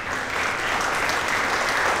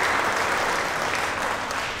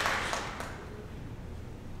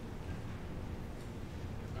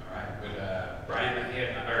 All right, with Brian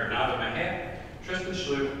Mahia, or Nava Mahia, Tristan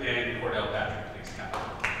Schlup, and Cordell Patrick, please come.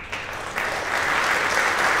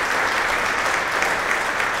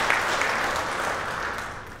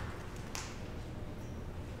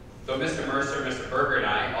 So Mr. Mercer, Mr. Berger, and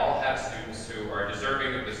I all have students who are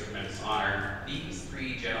deserving of this tremendous honor. These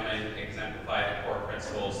three gentlemen exemplify the core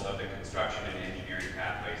principles of the construction and engineering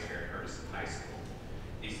pathways here at Hermiston High School.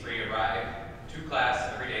 These three arrive to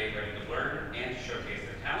class every day ready to learn and to showcase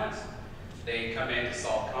their talents. They come in to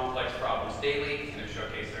solve complex problems daily and to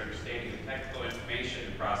showcase their understanding of technical information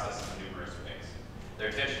and processes in numerous ways. Their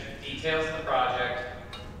attention to details of the project,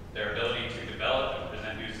 their ability to develop and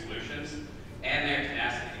present new solutions, and their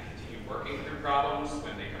tenacity working through problems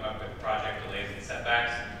when they come up with project delays and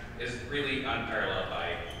setbacks is really unparalleled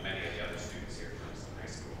by many of the other students here at Hermiston High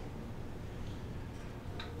School.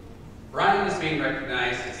 Brian is being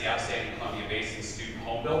recognized as the Outstanding Columbia Basin Student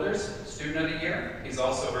Home Builders Student of the Year. He's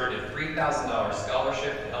also earned a $3,000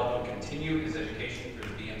 scholarship to help him continue his education through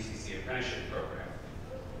the BMCC Apprenticeship Program.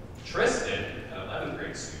 Tristan, an 11th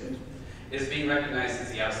grade student, is being recognized as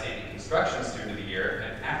the Outstanding Construction Student of the Year,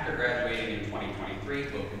 and after graduating in 2023,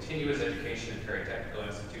 will continue his education at Perry Technical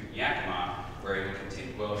Institute in Yakima, where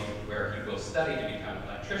he will study to become an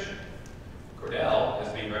electrician. Cordell is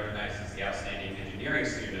being recognized as the Outstanding Engineering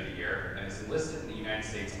Student of the Year, and is enlisted in the United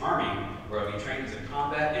States Army, where he'll be trained as a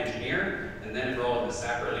combat engineer, and then enroll in the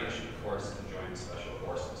Sapper Leadership course and join the Special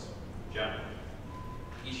Forces. Gentlemen,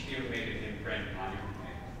 each of you have made an imprint on your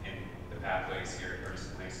in the pathways here at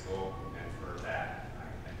Hermiston High School. For that, I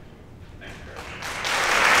thank you. Thank you very much.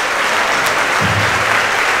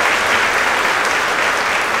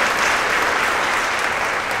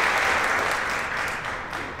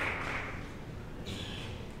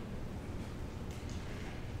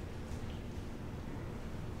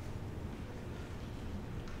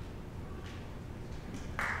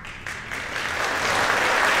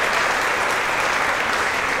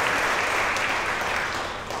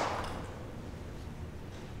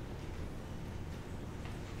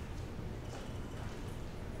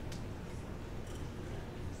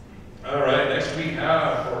 All right, next we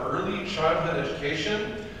have for Early Childhood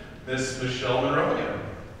Education, Miss Michelle Monroe again.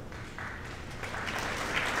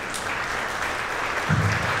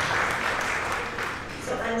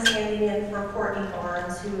 So I'm standing in for Courtney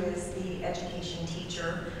Barnes, who is the education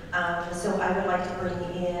teacher. So I would like to bring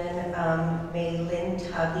in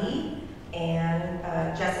Maylin Tubby and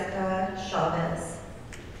Jessica Chavez.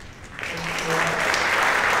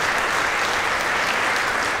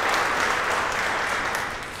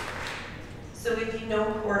 So if you know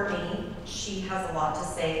Courtney, she has a lot to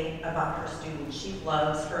say about her students. She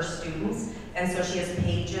loves her students, and so she has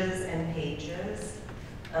pages and pages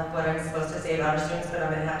of what I'm supposed to say about her students, but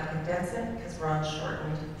I'm going to have to condense it because we're on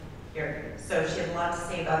shortened here. So she had a lot to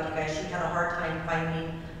say about you guys. She had a hard time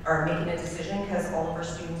finding or making a decision because all of her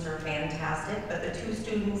students are fantastic, but the two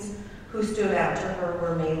students who stood out to her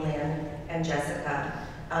were Maylin and Jessica.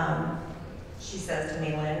 She says to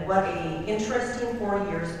Maylin, "What an interesting 4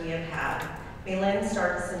 years we have had. Maylin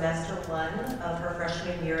started semester 1 of her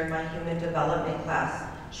freshman year in my human development class.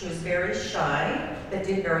 She was very shy, but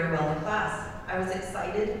did very well in class. I was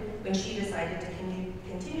excited when she decided to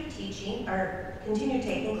continue teaching or continue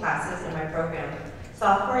taking classes in my program.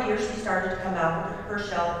 Sophomore year, she started to come out of her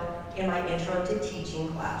shell in my intro to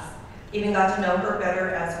teaching class. Even got to know her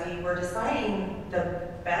better as we were deciding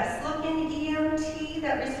the best looking EMT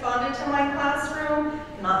that responded to my classroom.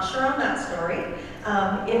 Not sure on that story.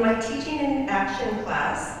 In my teaching in action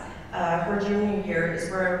class, her junior year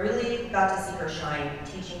is where I really got to see her shine,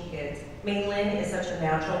 teaching kids. Maylin is such a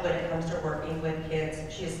natural when it comes to working with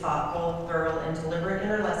kids. She is thoughtful, thorough, and deliberate in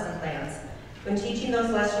her lesson plans. When teaching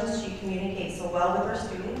those lessons, she communicates so well with her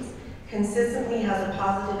students, consistently has a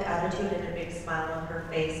positive attitude and a big smile on her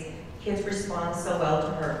face. Kids respond so well to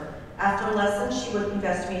her. After lessons, she would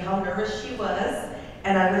confess to me how nervous she was,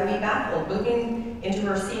 and I would be baffled. Moving into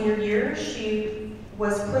her senior year, she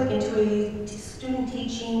was put into a student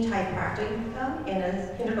teaching type practicum in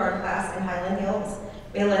a kindergarten class in Highland Hills.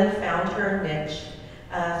 Maylin found her niche.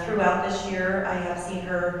 Throughout this year, I have seen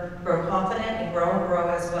her grow confident and grow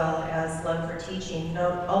as well as love for teaching.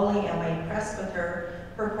 Not only am I impressed with her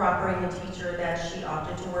cooperating teacher that she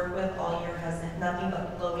opted to work with all year has nothing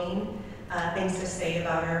but glowing things to say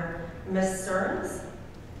about her. Miss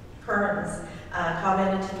Kearns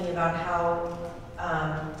commented to me about how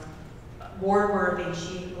award-worthy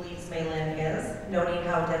she believes Maylin is, noting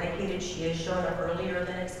how dedicated she is, showing up earlier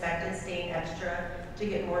than expected, staying extra to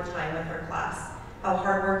get more time with her class. How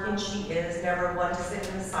hardworking she is, never one to sit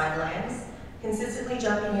in the sidelines, consistently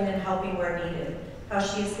jumping in and helping where needed. How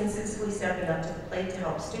she is consistently stepping up to the plate to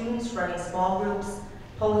help students, running small groups,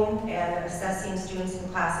 pulling and assessing students in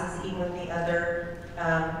classes, even with the other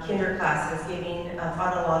kinder classes, giving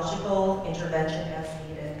phonological intervention as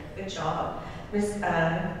needed. Good job. Ms.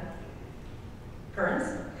 Kearns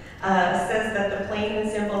says that the plain and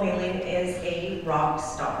simple Maylin is a rock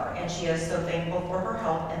star, and she is so thankful for her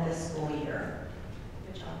help in this school year.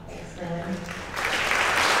 Good job. Thanks, Maylin.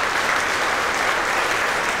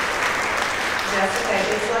 Jessica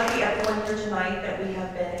is lucky everyone here tonight that we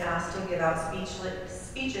have been asked to give out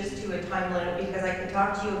speeches to a time limit because I could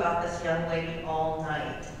talk to you about this young lady all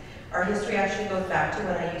night. Our history actually goes back to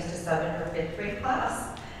when I used to sub in her 5th grade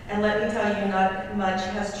class. And let me tell you, not much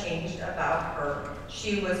has changed about her.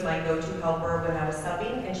 She was my go-to helper when I was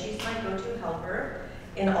subbing, and she's my go-to helper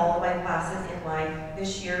in all of my classes in life.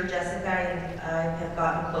 This year, Jessica and I have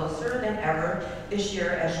gotten closer than ever this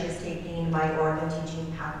year as she is taking my Oregon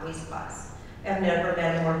Teaching Pathways class. I've never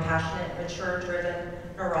been a more passionate, mature, driven,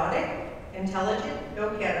 neurotic, intelligent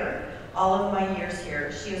go-getter all of my years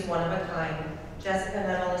here. She is one of a kind. Jessica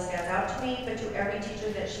not only stands out to me, but to every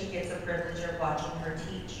teacher that she gets the privilege of watching her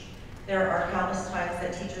teach. There are countless times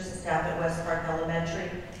that teachers and staff at West Park Elementary,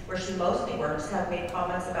 where she mostly works, have made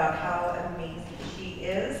comments about how amazing she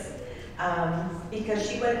is, because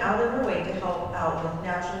she went out of her way to help out with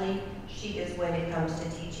naturally she is when it comes to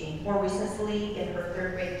teaching. More recently, in her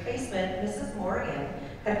 3rd grade placement, Mrs. Morgan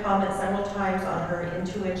had commented several times on her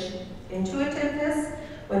intuitiveness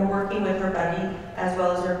when working with her buddy, as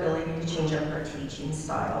well as her ability to change up her teaching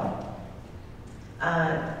style.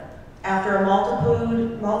 After a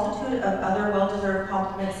multitude of other well-deserved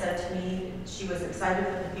compliments said to me, she was excited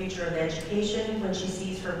for the future of education when she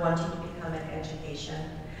sees her wanting to become an education.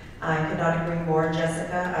 I could not agree more,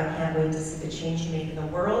 Jessica. I can't wait to see the change you make in the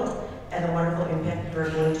world and the wonderful impact you are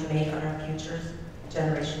going to make on our future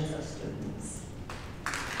generations of students.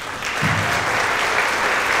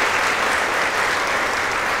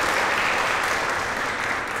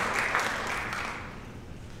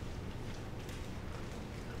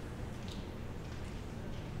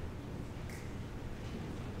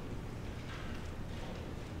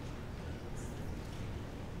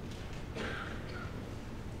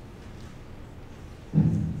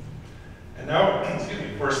 And now,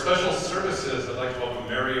 for special services, I'd like to welcome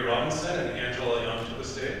Mary Robinson and Angela Young to the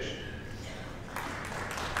stage.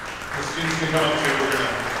 The students can come up too. We're going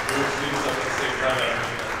to move students up at the same time.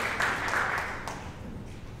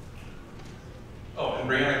 Oh, and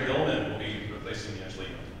Brianna Gilman will be replacing Angela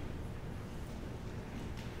Young.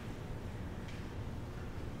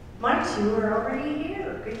 My two are already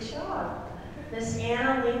here. Good job. Miss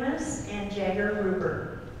Anna Lemus and Jagger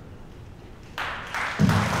Ruber.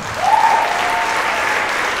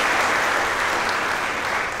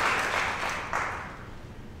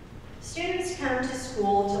 Students come to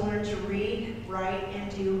school to learn to read, write,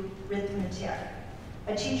 and do arithmetic.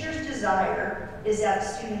 A teacher's desire is that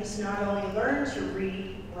students not only learn to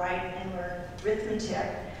read, write, and learn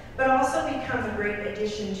arithmetic, but also become a great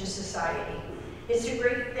addition to society. It's a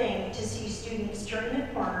great thing to see students turn the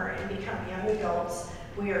corner and become young adults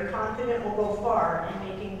we are confident will go far in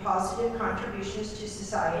making positive contributions to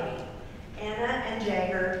society. Anna and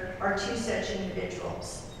Jagger are two such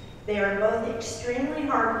individuals. They are both extremely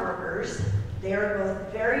hard workers. They are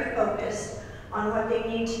both very focused on what they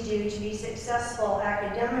need to do to be successful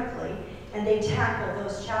academically, and they tackle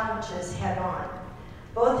those challenges head on.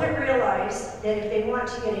 Both have realized that if they want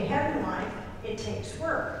to get ahead in life, it takes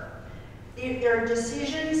work. There are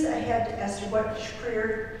decisions ahead as to what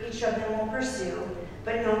career each of them will pursue,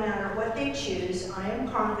 but no matter what they choose, I am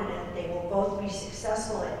confident they will both be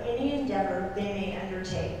successful at any endeavor they may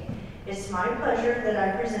undertake. It's my pleasure that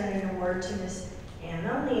I present an award to Miss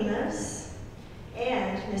Anna Lemus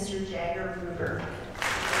and Mr. Jagger Ruber.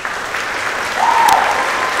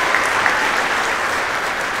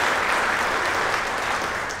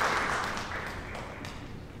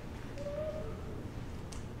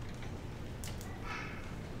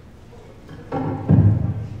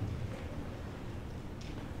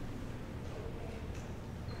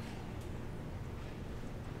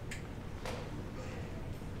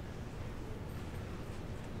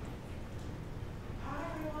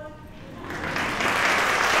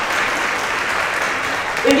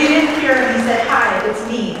 here and he said, "Hi, it's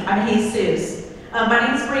me. I'm Jesus." My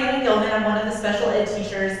name is Brianna Gilman. I'm one of the special ed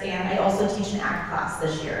teachers, and I also teach an ACT class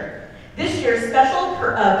this year. This year's special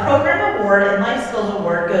program award and life skills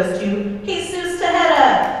award goes to Jesus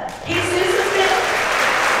Tejeda. Jesus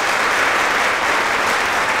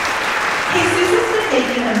has been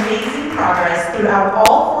making amazing progress throughout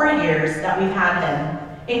all 4 years that we've had him,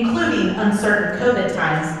 including uncertain COVID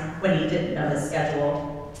times when he didn't know his schedule.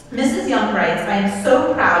 Mrs. Young writes, "I am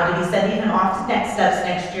so proud to be sending him off to Next Steps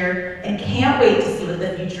next year and can't wait to see what the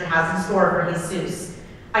future has in store for Jesus.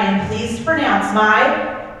 I am pleased to pronounce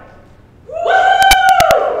my woo!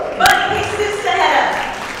 Buddy Jesus Tejeda."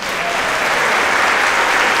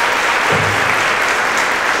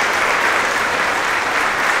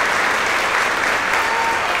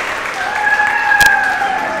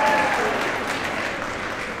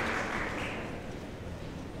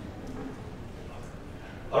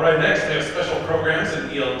 All right, next we have special programs in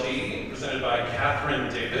ELD presented by Catherine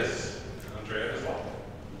Davis and Andrea as well.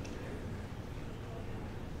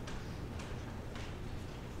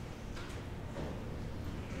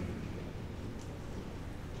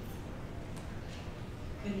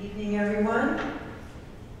 Good evening, everyone.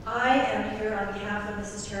 I am here on behalf of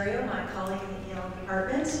Mrs. Terrio, my colleague in the ELD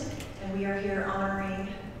department, and we are here honoring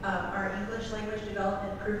our English Language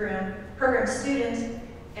Development Program student,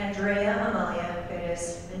 Andrea Amalia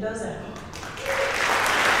Perez Mendoza.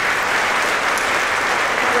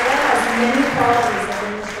 Andrea has many qualities that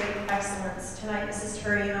demonstrate excellence. Tonight, Mrs.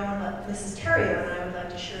 Terrio and I would like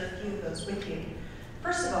to share a few of those with you.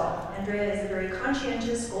 First of all, Andrea is a very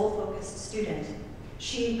conscientious, goal-focused student.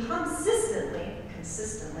 She consistently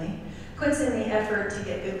puts in the effort to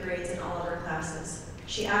get good grades in all of her classes.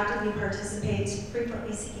 She actively participates,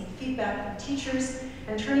 frequently seeking feedback from teachers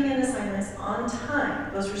and turning in assignments on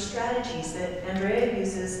time. Those are strategies that Andrea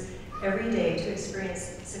uses every day to experience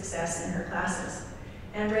success in her classes.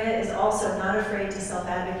 Andrea is also not afraid to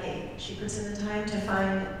self-advocate. She puts in the time to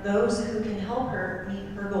find those who can help her meet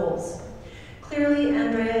her goals. Clearly,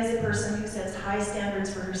 Andrea is a person who sets high standards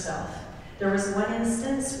for herself. There was one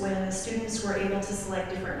instance when the students were able to select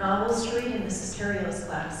different novels to read in Mrs. Terrio's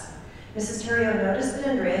class. Mrs. Terrio noticed that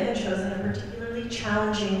Andrea had chosen a particularly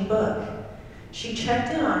challenging book. She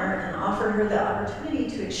checked in on her and offered her the opportunity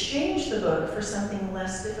to exchange the book for something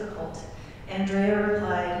less difficult. Andrea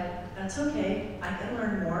replied, "That's okay, I can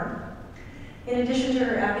learn more." In addition to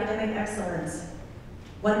her academic excellence,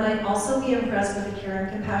 one might also be impressed with the care and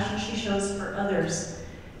compassion she shows for others.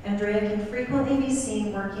 Andrea can frequently be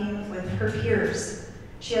seen working with her peers.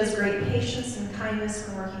 She has great patience and kindness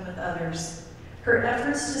when working with others. Her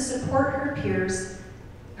efforts to support her peers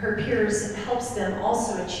helps them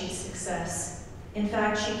also achieve success. In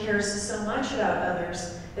fact, she cares so much about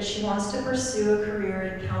others that she wants to pursue a career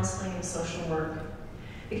in counseling and social work.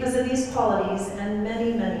 Because of these qualities and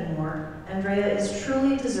many, many more, Andrea is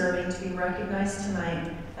truly deserving to be recognized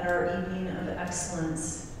tonight at our Evening of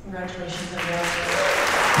Excellence. Congratulations, Andrea.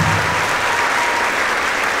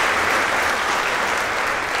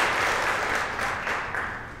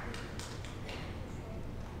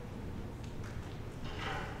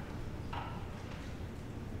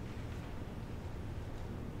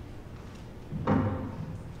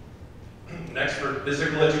 Next for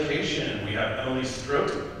physical education, we have Emily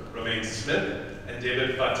Strote, Romaine Smith, and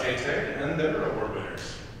David Fatete, and their award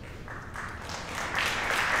winners.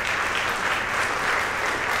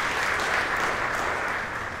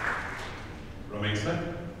 Romaine Smith.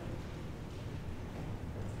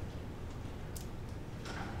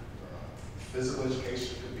 Physical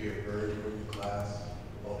education could be a very brilliant class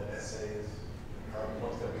with all the essays and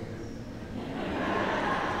PowerPoints that we do.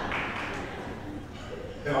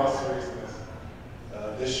 In all seriousness,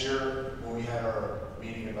 this year when we had our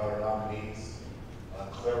meeting about our nominees,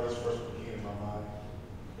 Claire was first one that came in my mind.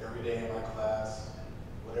 Every day in my class,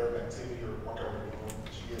 whatever activity or workout we're doing,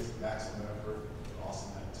 she gives maximum effort and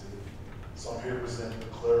awesome attitude. So I'm here to present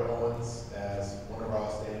Claire Owens as one of our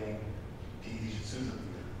outstanding PE teachers of the year.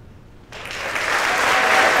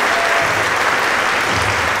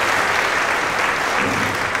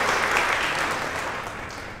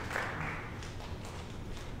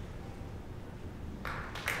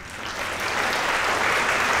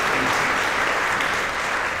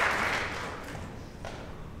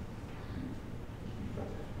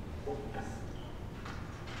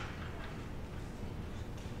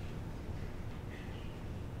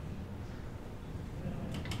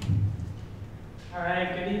 All right,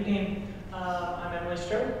 good evening. I'm Emily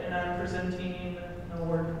Stroke, and I'm presenting an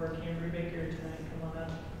award for Cambry Baker tonight. Come on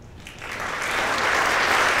up.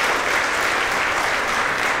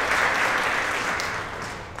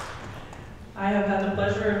 I have had the pleasure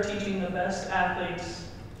pleasure of teaching the best athletes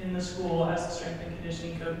in the school as the strength and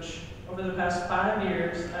conditioning coach. Over the past 5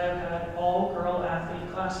 years, I have had all-girl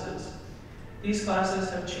athlete classes. These classes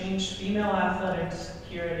have changed female athletics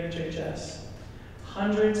here at HHS.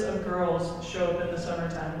 Hundreds of girls show up in the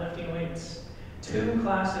summertime lifting weights. 2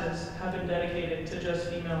 classes have been dedicated to just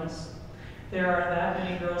females. There are that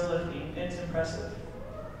many girls lifting. It's impressive.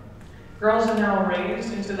 Girls are now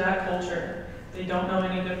raised into that culture. They don't know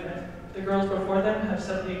any different. The girls before them have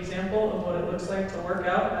set the example of what it looks like to work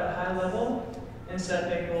out at a high level and set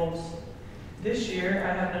big goals. This year,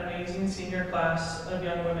 I have an amazing senior class of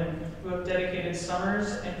young women who have dedicated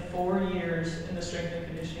summers and 4 years in the strength and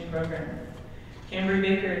conditioning program. Cambry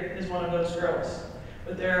Baker is one of those girls,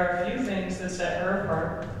 but there are a few things that set her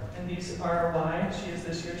apart, and these are why she is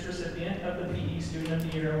this year's recipient of the PE Student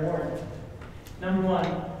of the Year Award. Number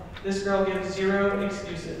 1, this girl gives 0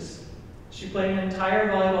 excuses. She played an entire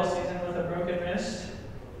volleyball season with a broken wrist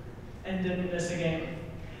and didn't miss a game.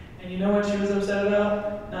 And you know what she was upset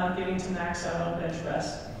about? Not getting to max out on bench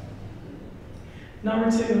press. Number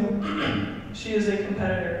 2, she is a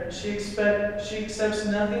competitor. She accepts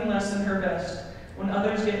nothing less than her best. When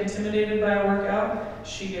others get intimidated by a workout,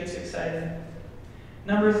 she gets excited.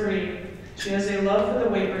 Number 3, she has a love for the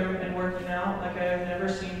weight room and working out like I have never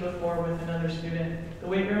seen before with another student. The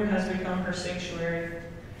weight room has become her sanctuary.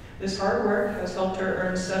 This hard work has helped her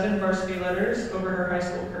earn 7 varsity letters over her high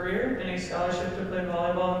school career and a scholarship to play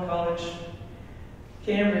volleyball in college.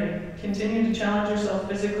 Cambry, continue to challenge yourself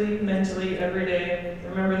physically, mentally, every day.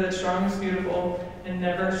 Remember that strong is beautiful, and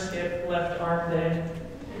never skip left arm day.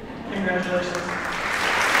 Congratulations.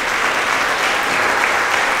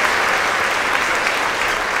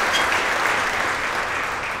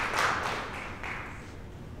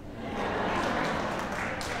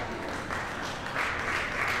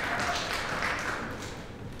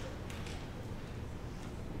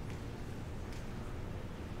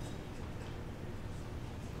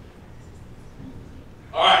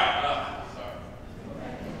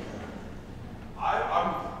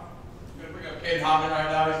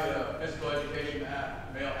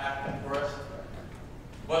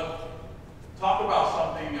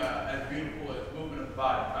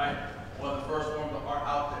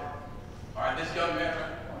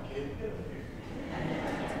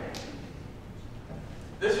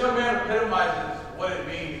 This young man epitomizes what it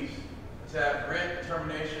means to have grit,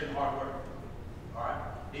 determination, and hard work. All right?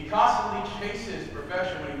 He constantly chases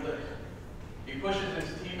perfection when he lifts. He pushes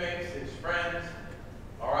his teammates, his friends,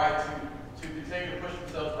 all right, to continue to push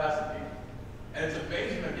themselves past the peak. And it's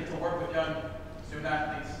amazing to get to work with young student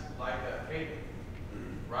athletes like Caden,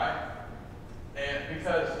 right? And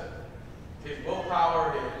because his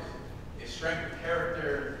willpower, his strength of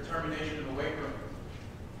character, determination in the weight room,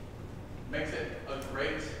 makes it a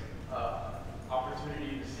great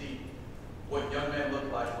opportunity to see what young men look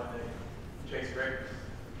like when they chase greatness.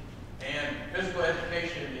 And physical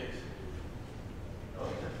education is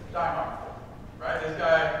dying hard, right? This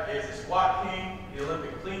guy is the squat king, the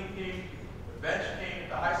Olympic clean king, the bench king at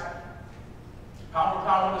the high school. Pound for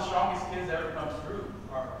pound, one of the strongest kids that ever comes through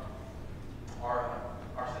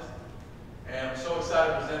our system. And I'm so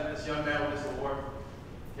excited to present this young man with this award.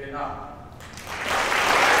 Okay, now.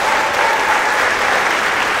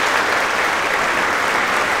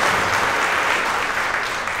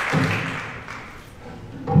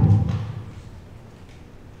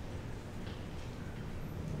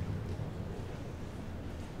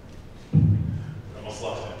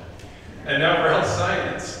 And now for health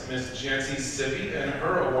science, Ms. Jancy Sibby and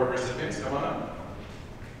her award recipients, come on up.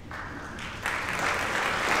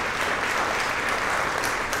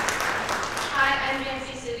 Hi, I'm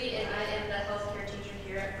Jancy Sibby, and I am the healthcare teacher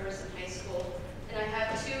here at Hermiston High School. And I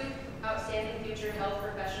have 2 outstanding future health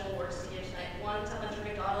professional awards to give tonight, one to Hunter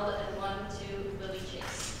McDonald and one to Lily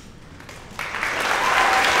Chase.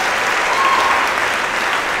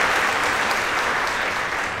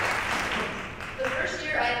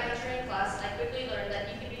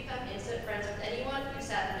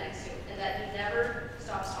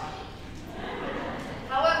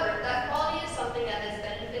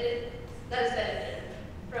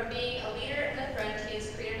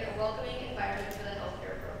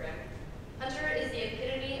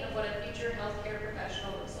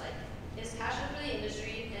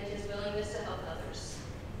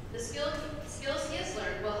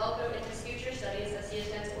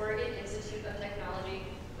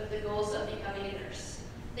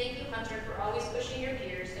 Thank you, Hunter, for always pushing your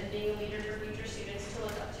peers and being a leader for future students to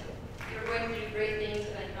look up to. You're going to do great things,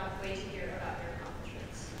 and I cannot wait to hear about your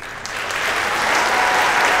accomplishments.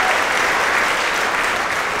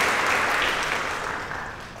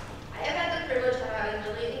 I have had the privilege of having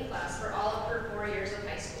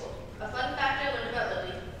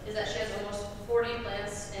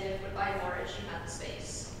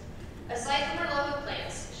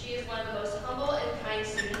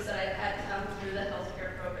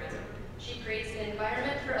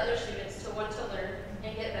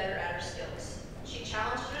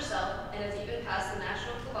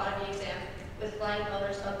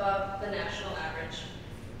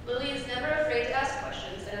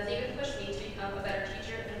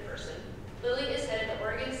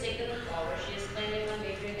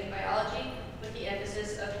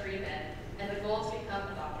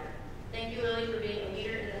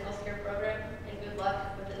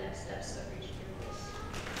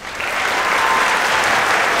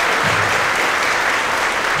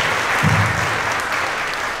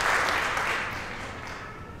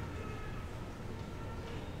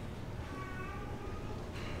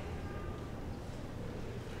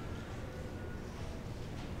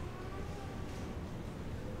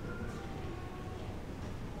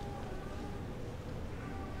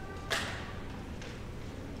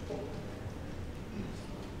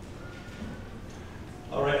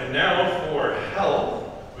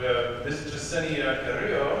Yesenia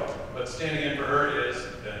Carrillo, but standing in for her is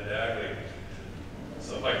Ben Dagley.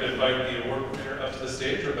 So if I could invite the award winner up to the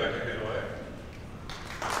stage, Rebecca Godoy.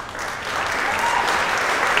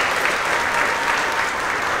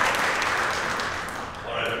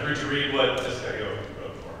 All right, I'm here to read what Ms. Carrillo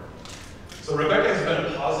wrote for her. So Rebecca has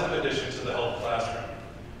been a positive addition to the health classroom.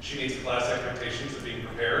 She meets class expectations of being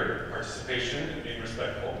prepared, participation, and being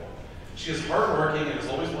respectful. She is hardworking and is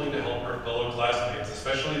always willing to help her fellow classmates,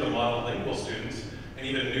 especially the monolingual students and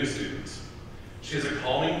even new students. She is a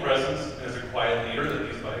calming presence and is a quiet leader that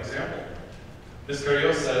leads by example. Ms.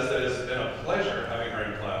 Carrillo says that it has been a pleasure having her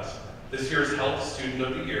in class. This year's Health Student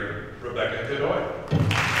of the Year, Rebecca Godoy.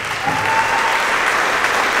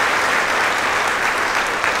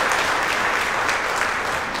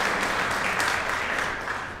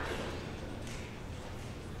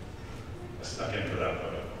 I snuck in for that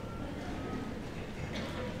photo.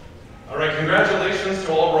 All right, congratulations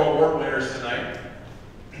to all of our award winners tonight.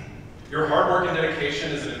 Your hard work and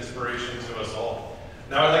dedication is an inspiration to us all.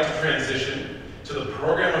 Now I'd like to transition to the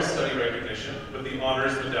Program of Study recognition with the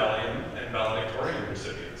Honors Medallion and Valedictorian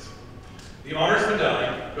recipients. The Honors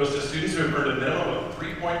Medallion goes to students who have earned a minimum of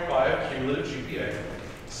 3.5 cumulative GPA,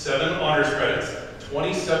 7 honors credits,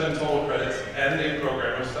 27 total credits, and a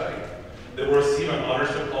program of study. They will receive an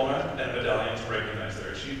honors diploma and medallion to recognize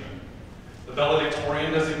their achievement. The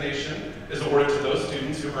valedictorian designation is awarded to those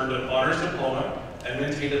students who earned an honors diploma and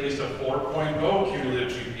maintained at least a 4.0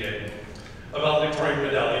 cumulative GPA. A valedictorian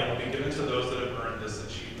medallion will be given to those that have earned this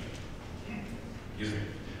achievement. Excuse me.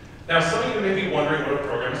 Now, some of you may be wondering what a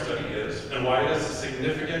program of study is and why it is a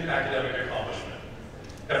significant academic accomplishment.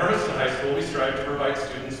 At Hermiston High School, we strive to provide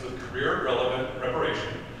students with career-relevant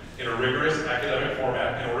preparation in a rigorous academic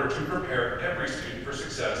format in order to prepare every student for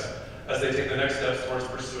success as they take the next steps towards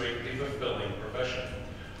pursuing a fulfilling profession.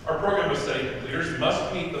 Our program of study completers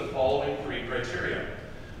must meet the following 3 criteria.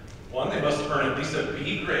 1, they must earn at least a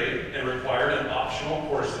B grade in required and optional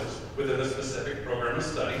courses within the specific program of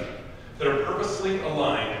study that are purposely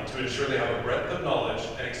aligned to ensure they have a breadth of knowledge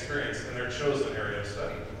and experience in their chosen area of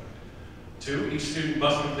study. 2, each student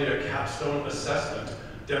must complete a capstone assessment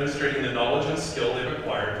demonstrating the knowledge and skill they've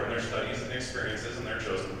acquired from their studies and experiences in their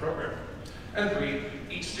chosen program. And 3,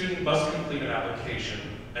 each student must complete an application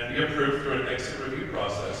and be approved through an exit review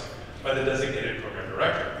process by the designated program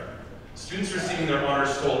director. Students receiving their honors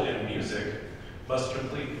stole in music must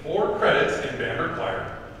complete 4 credits in band or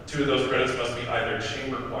choir. 2 of those credits must be either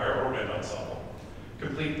chamber choir or wind ensemble.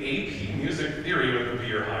 Complete AP music theory with a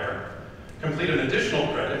B or higher. Complete an additional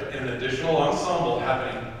credit in an additional ensemble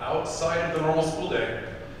happening outside of the normal school day.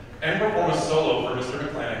 And perform a solo for Mr.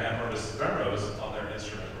 McClanahan or Mrs. Benrose on their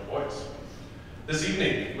instrument or voice. This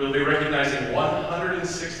evening, we'll be recognizing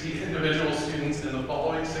 160 individual students in the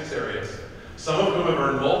following 6 areas, some of whom have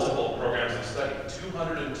earned multiple programs of study,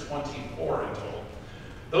 224 in total.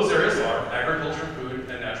 Those areas are agriculture, food,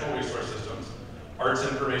 and natural resource systems, arts,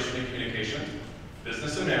 information, and communication,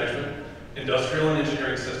 business and management, industrial and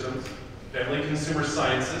engineering systems, family consumer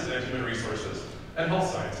sciences and human resources, and health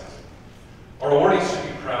sciences. Our awardees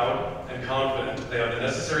should be proud and confident they have the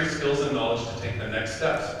necessary skills and knowledge to take the next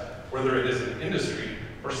steps, whether it is in industry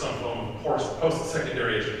or some form of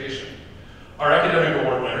post-secondary education. Our academic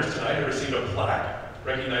award winners tonight have received a plaque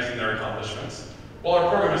recognizing their accomplishments, while our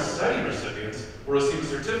program of study recipients will receive a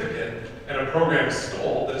certificate and a program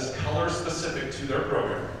stole that is color-specific to their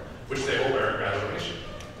program, which they will wear at graduation.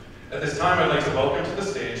 At this time, I'd like to welcome to the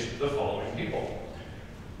stage the following people.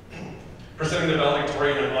 Presenting the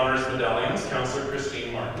valedictorian and honors medallions, Counselor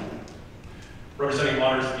Christine Martin. Representing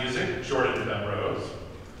honors music, Jordan Benrose.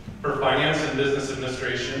 For finance and business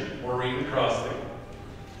administration, Maureen Crossley.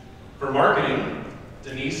 For marketing,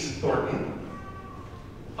 Denise Thornton.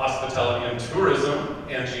 Hospitality and tourism,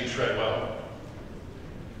 Angie Treadwell.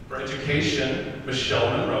 For education,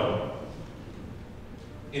 Michelle Monroe.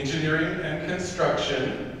 Engineering and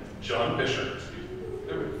construction, John Fisher.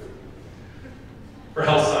 For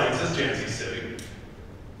health sciences, Jancy Civey.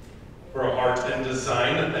 For art and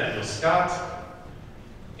design, Nathaniel Scott.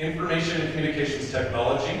 Information and communications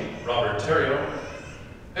technology, Robert Terrio.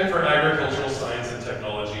 And for agricultural science and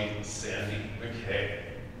technology, Sandy McKay.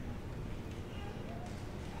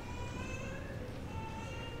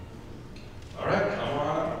 All right, come on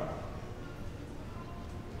up.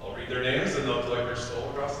 I'll read their names and they'll collect their stole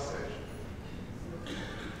across the stage.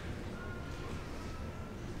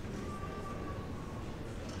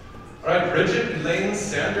 All right, Bridget Lane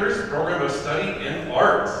Sanders, Program of Study in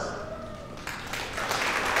Arts.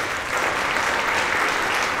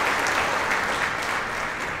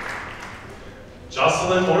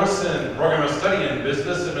 Jocelyn Morrison, Program of Study in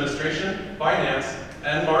Business Administration, Finance,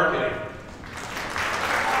 and Marketing.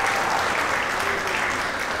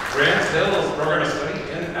 Grant Hills, Program of Study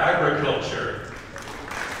in Agriculture.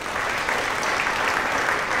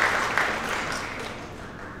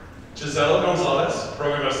 Gisela Gonzalez,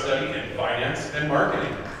 Program of Study in Finance and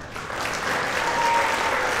Marketing.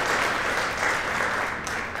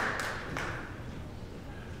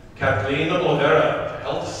 Kathleen Olvera,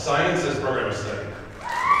 Health Sciences Program of Study.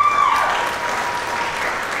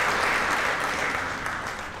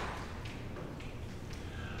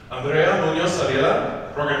 Andrea Munoz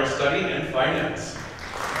Avila, Program of Study in Finance.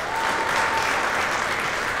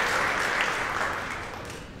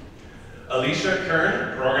 Alicia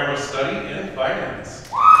Kern, Program of Study in Finance.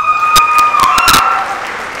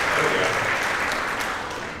 There we go.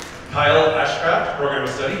 Kyle Ashcraft, Program of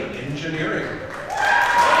Study, Engineering.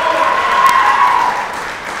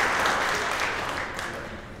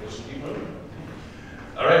 We'll just keep moving.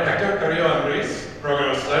 All right, Hector Carrillo Andres,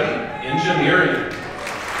 Program of Study, Engineering.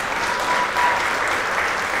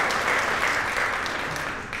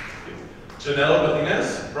 Janelle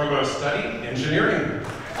Martinez, Program of Study, Engineering.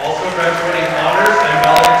 Also graduating honors and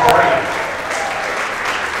valedictorian.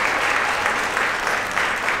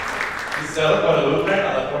 Gisela Guadalupe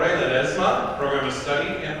Alatorre Ledesma, Program of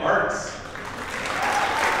Study in Arts.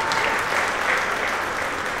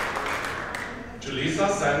 Julissa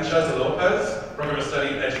Sanchez Lopez, Program of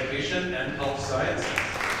Study Education and Health Sciences.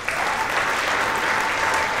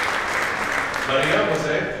 Maria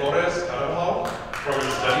Jose Flores Carabajal, Program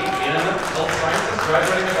of Study in Health Sciences,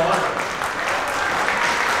 graduating with honors.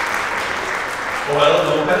 Joel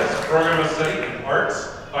Lopez, Program of Study in Arts,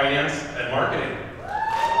 Finance, and Marketing.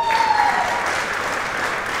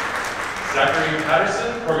 Zachary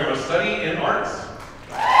Patterson, Program of Study in Arts.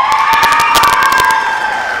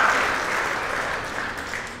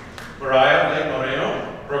 Mariah Blake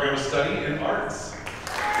Moreno, Program of Study in Arts.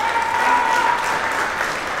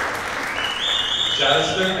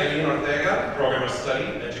 Jasmine Eileen Ortega, Program of Study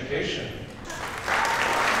Education.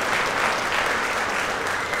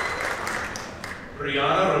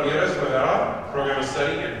 Brianna Ramirez Rivera, Program of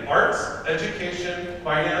Study in Arts, Education,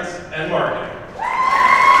 Finance, and Marketing.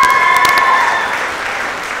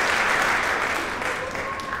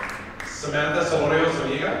 Samantha Solorio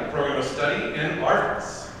Zuniga, Program of Study in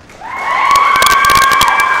Arts.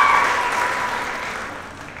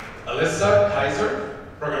 Alyssa Kaiser,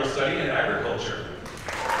 Program of Study in Agriculture.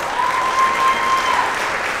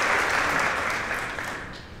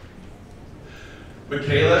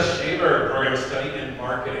 Michaela Shaver, Program of Study in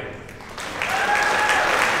Marketing.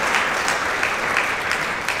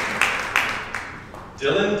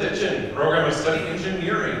 Dylan Ditchin, Program of Study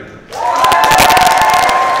Engineering.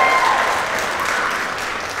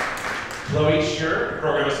 Chloe Shear,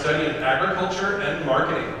 Program of Study in Agriculture and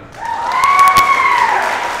Marketing.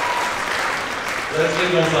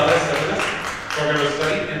 Leslie Gonzalez Salinas, Program of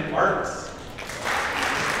Study in Arts.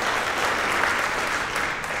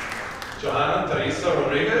 Johanna Teresa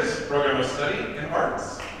Rodriguez, Program of Study in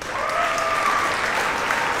Arts.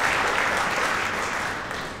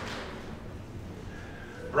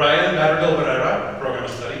 Brian Madrigal Barrera, Program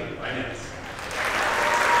of Study, Finance.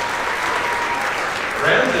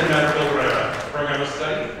 Brandon Madrigal Barrera, Program of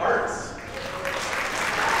Study, Arts.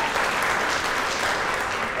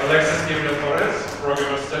 Alexis Gabriel Torres,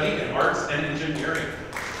 Program of Study in Arts and Engineering.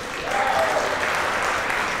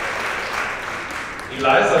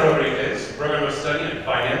 Eliza Rodriguez, Program of Study in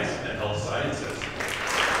Finance and Health Sciences.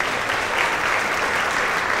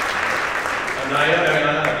 Anaya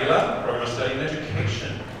Mariana Avila, Program of Study in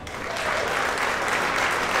Education.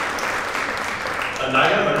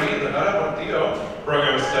 Anaya Marie Rivera Portillo,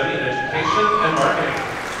 Program of Study in Education and Marketing.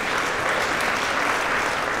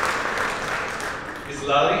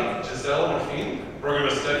 Islali Giselle Morfin, Program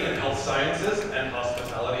of Study in Health Sciences and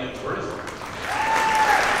Hospitality and Tourism.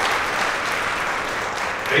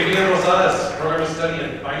 Fabian Rosales, Program of Study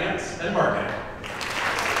in Finance and Marketing.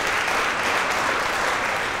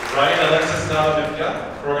 Ryan Alexis Nalavivia,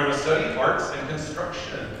 Program of Study, Arts and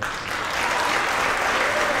Construction.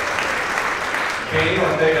 Kane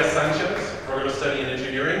Ortega Sanchez, Program of Study in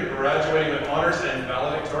Engineering, graduating with honors and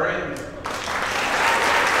valedictorian.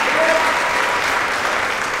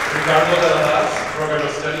 Ricardo de la Paz, Program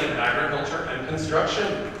of Study in Agriculture and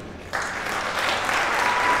Construction.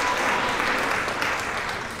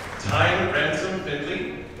 Tyne Ransom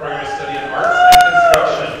Findley, Program of Study in Arts and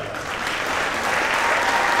Construction.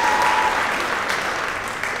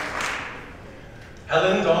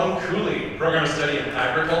 Helen Dawn Cooley, Program of Study in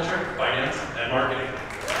Agriculture, Finance, and Marketing.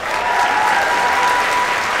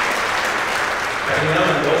 Karina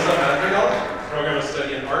Mendoza Madrigal, Program of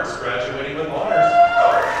Study in Arts, graduating with honors.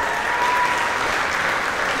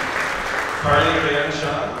 Carly Rayan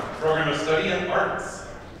Chan, Program of Study in Arts.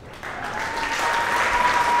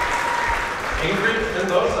 Ingrid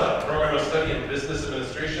Mendoza, Program of Study in Business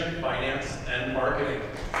Administration, Finance, and Marketing.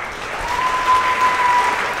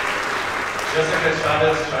 Jessica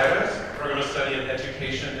Chavez-Chires, Program of Study in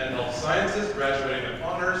Education and Health Sciences, graduating with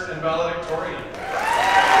honors and valedictorian.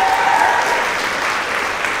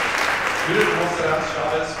 Judith Monserrat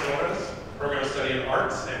Chavez-Flores, Program of Study in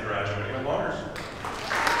Arts and graduating with honors.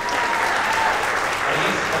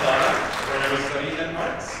 Alice Havana, Program of Study in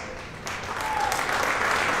Arts.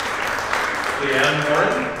 Leanne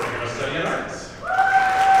Warren, Program of Study in Arts.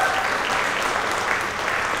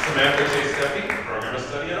 Samantha J. Steffi, Program of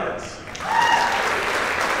Study in Arts.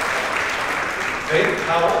 Faith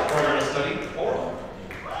Powell, Program of Study, Oral.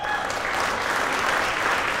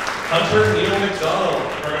 Hunter Neil McDonald,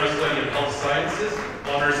 Program of Study in Health Sciences,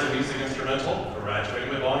 Honors in Music Instrumental, graduating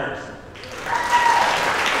with honors.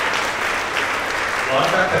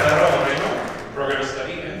 Blanca Carrera Moreno, Program of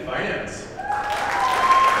Study in Finance.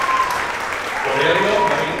 Aurelio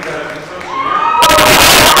Marín Carapizo Jr.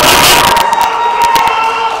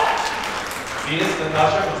 Venus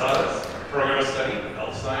Natasha Gonzalez, Program of Study in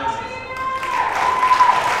Health Sciences.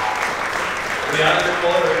 Liana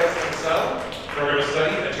Nicole Reyes Ansel, Program of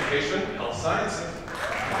Study Education, Health Sciences.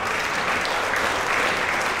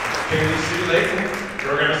 Kaylee Sue Layton,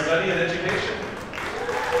 Program of Study in Education.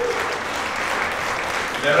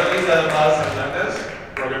 Marilisa Paz Hernandez,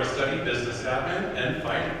 Program of Study Business Admin and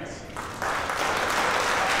Finance.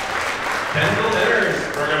 Kendall Nitters,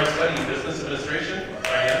 Program of Study Business Administration,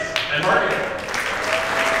 Finance, and Marketing.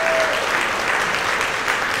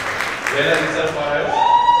 Lena Lisa Juarez,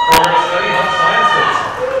 Program of Study Health Sciences.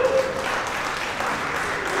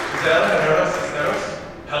 Giselle Herrera Cisneros,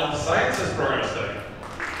 Health Sciences Program of Study.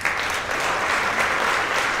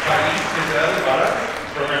 Thais Giselle Ibarra,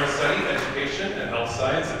 Program of Study Education and Health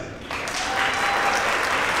Sciences.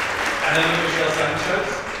 Annie Michelle Sanchez,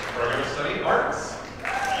 Program of Study Arts.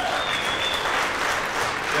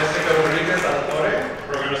 Jessica Rodriguez Altore,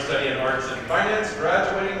 Program of Study in Arts and Finance,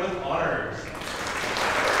 graduating with honors.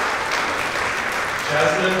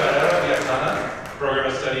 Jasmine Barrera Villatana, Program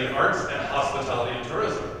of Study in Arts and Hospitality and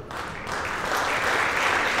Tourism.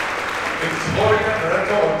 Victoria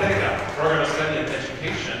Reto Ortega, Program of Study in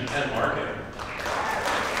Education and Marketing.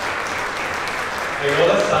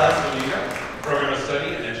 Paola Salas Zuniga, Program of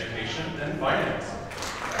Study in Education and Finance.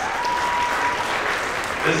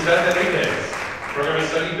 Lisbeth Enriquez, Program of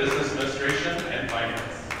Study Business Administration and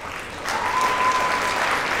Finance.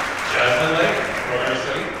 Jasmine Lake, Program of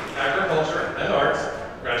Study Agriculture and Arts,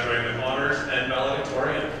 graduating with honors and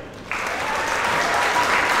valedictorian.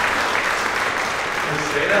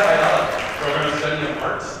 Cristela Ayala, Program of Study in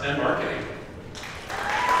Arts and Marketing.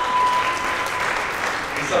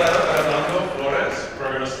 Isabella Fernando Flores,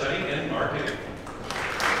 Program of Study in Marketing.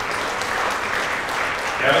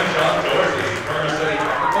 Gavin John Doherty, Program of Study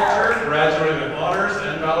Agriculture, graduating with honors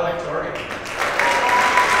and valedictorian.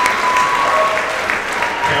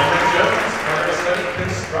 Cameron Jones, Program of Study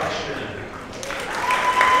Construction.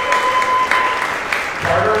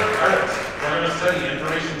 Carter Artist, Program of Study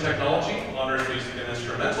Information Technology, honors music and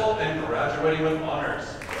instrumental, and graduating with honors.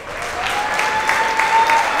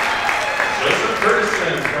 Joseph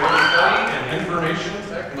Ferguson, Program of Study in Information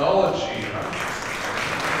Technology.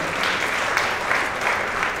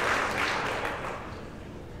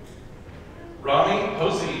 Rami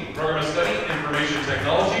Posey, Program of Study Information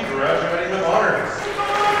Technology, graduating with honors.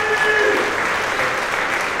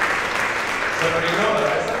 Severino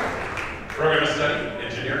Araiza, Program of Study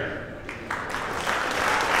Engineering.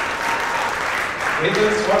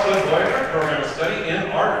 Nathan Swatwood Boyer, Program of Study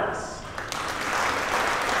in Arts.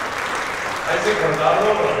 Isaac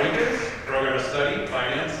Rosado Rodriguez, Program of Study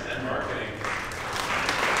Finance and Marketing.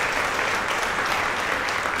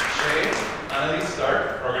 Shay Annalise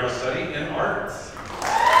Stark, Program of Study in Arts.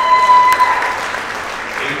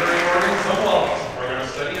 Avery Morgan Zumwalt, Program of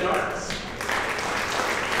Study in Arts.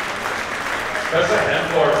 Tessa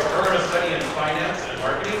Hemforth, Program of Study in Finance and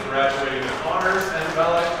Marketing, graduating with honors and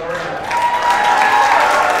valedictorian.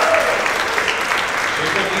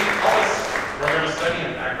 Jacob E. Hollis, Program of Study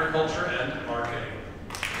in Agriculture and Marketing.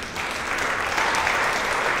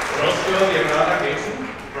 Roscoe Viagrana Gason,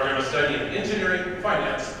 Program of Study in Engineering,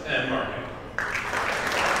 Finance, and Marketing.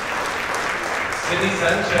 Cindy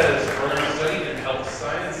Sanchez, Program of Study in Health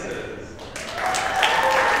Sciences.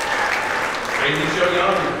 Randy Jo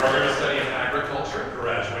Young, Program of Study in Agriculture,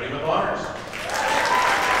 graduating with honors.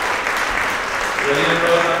 Lillian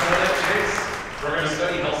Rose Antoinette Chase, Program of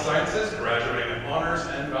Study Health Sciences, graduating with honors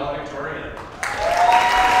and valedictorian.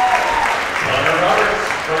 Connor Roberts,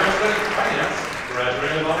 Program of Study Finance,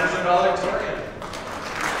 graduating with honors and valedictorian.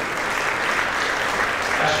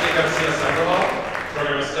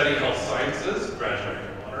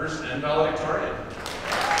 and valedictorian.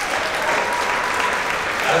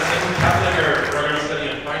 Addison Kaplinger, Program of Study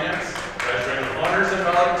in Finance, graduating with honors and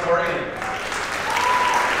valedictorian.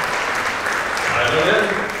 Tyler Lynn,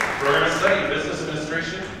 Program of Study, Business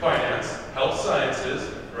Administration, Finance, Health Sciences,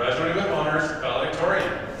 graduating with honors,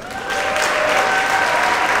 valedictorian.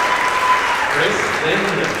 Grace Lynn,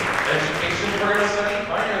 Education Program of Study,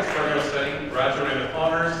 Finance Program of Study, graduating with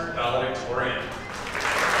honors, valedictorian.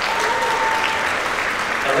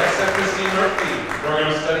 Alexa Christine Murphy, Program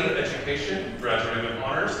of Study, Education, graduating with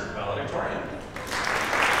honors, valedictorian.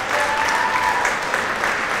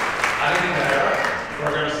 Heidi Herrera,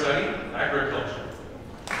 Program of Study, Agriculture.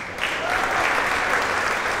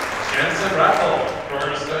 Jansen Raffel,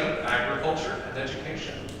 Program of Study, Agriculture and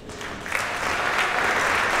Education.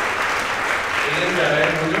 Aiden Garay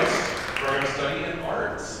Munoz, Program of Study in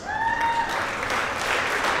Arts.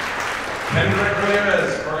 Kendrick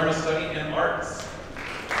Ramirez, Program of Study in Arts.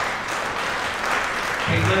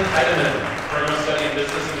 Caitlin Heidemann, Program of Study in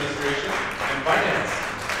Business Administration and Finance.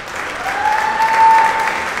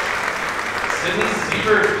 Sydney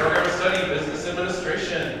Siebert, Program of Study, Business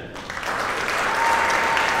Administration.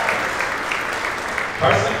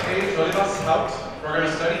 Carson K. Jolivas Hout, Program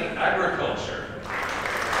of Study, Agriculture.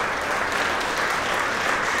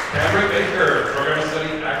 Cameron Baker, Program of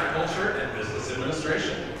Study, Agriculture and Business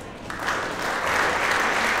Administration.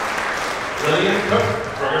 Lillian Cook,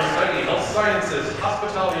 Program of Study, Health Sciences,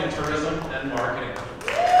 Hospitality and Tourism and Marketing.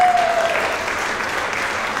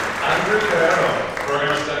 Andrew Guerrero,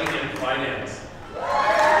 Program of Study in Finance.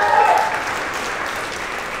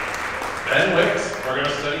 Ben Wicks, Program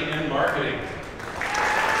of Study in Marketing.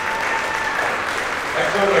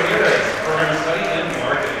 Hector Ramirez, Program of Study in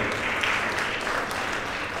Marketing.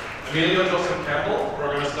 Emilio Joseph Campbell,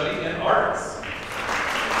 Program of Study in Arts.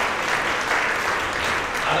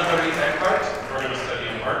 Anna Marie Eckhart, Program of Study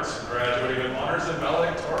in Arts, graduating with honors and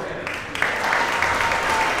valedictorian.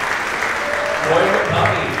 Roy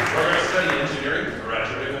McNamee, Program of Study Engineering,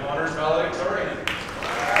 graduating with honors, valedictorian.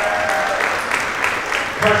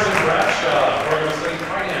 Carson Bradshaw, Program of Study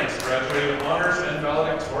Finance, graduating with honors and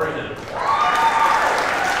valedictorian.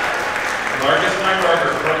 Marcus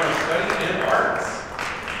Meinberger, Program of Study in Arts.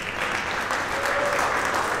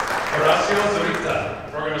 Horacio Zurita,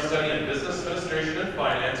 Program of Study in Business Administration and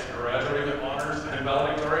Finance, graduating with honors and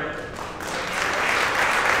valedictorian.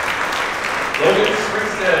 Logan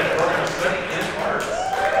Springstead, Program of Study in Arts.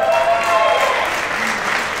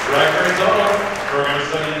 Rack Arizona, Program of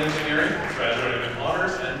Study in Engineering, graduating with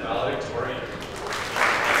honors and valedictorian.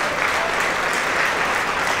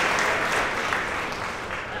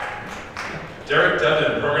 Derek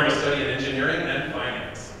Devon, Program of Study in Engineering and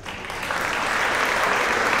Finance.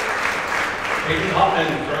 Peyton Hoffman,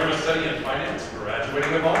 Program of Study in Finance,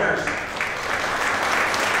 graduating with honors.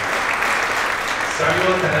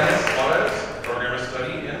 Samuel Cadenas Suarez, Program of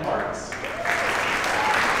Study in Arts.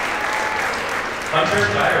 Hunter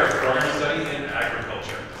Dyer, Program of Study in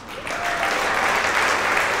Agriculture.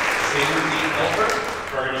 Sadie D. Elbert,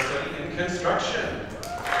 Program of Study in Construction.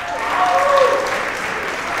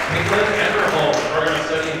 Caitlin Anderholm, Program of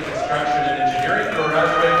Study in Construction and Engineering,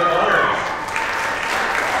 graduating with honors.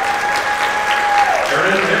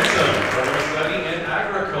 Erin Nixon, Program of Study in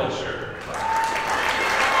Agriculture.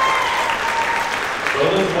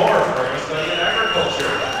 Roland Moore, Program of Study in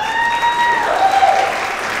Agriculture.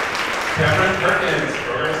 Cameron Perkins,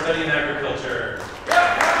 Program of Study in Agriculture.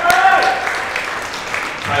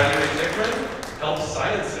 Tyler Dickman, Health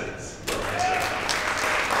Sciences.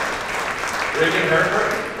 Reagan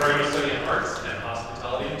Herford, Program of Study in Arts and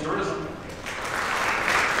Hospitality and Tourism.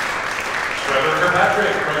 Trevor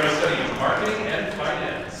Kirkpatrick, Program of Study in Marketing and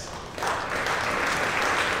Finance.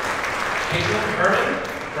 Caitlin Herman,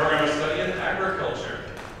 Program of Study in Agriculture.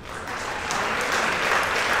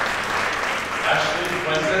 Ashley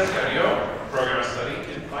Fuentes Carrillo, Program of Study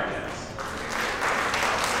in Finance.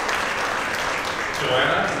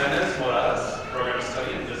 Joanna Jimenez Morales, Program of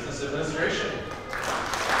Study in Business Administration.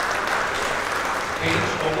 Paige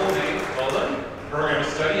Ogilvie Boland, Program of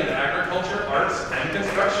Study in Agriculture, Arts, and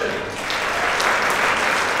Construction.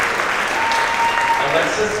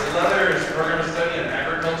 Alexis Leathers, Program of Study in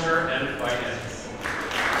Agriculture and Finance.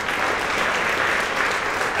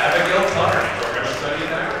 Abigail Tonner, Program of Study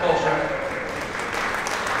in Agriculture.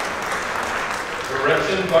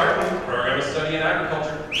 Gretchen Barton, Program of Study in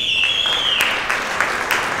Agriculture.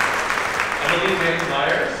 Emily Jane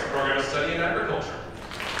Myers, Program of Study in Agriculture.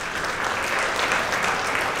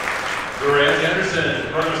 Durant Anderson,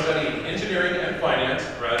 Program of Study in Engineering and Finance,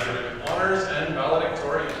 graduating with honors and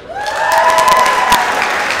valedictorian.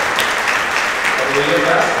 Aaliyah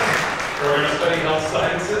Baskin, Program of Study Health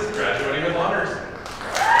Sciences, graduating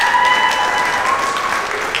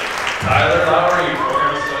Tyler Lowry,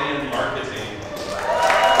 Program of Study in Marketing.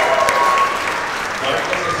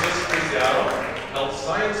 Marcos Asis Cristiano, Health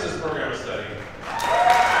Sciences Program of Study.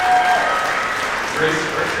 Grace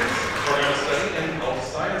Richards, Program of Study in Health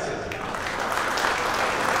Sciences.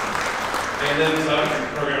 Landon Sun,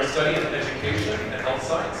 Program of Study in Education and Health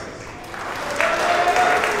Sciences.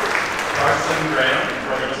 Carson Graham,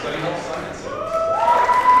 Program of Study Health Sciences.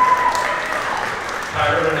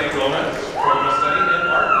 Tyra Renee Gomez, Program of Study in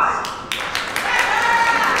Arts.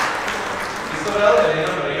 Isabel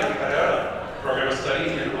Elena Maria Herrera, Program of Study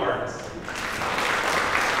in Arts.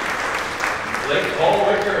 Blake Paul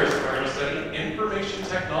Wickers, Program of Study in Information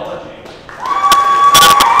Technology.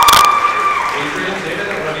 Adrian David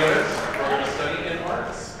Ramirez, Program of Study in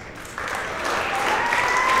Arts.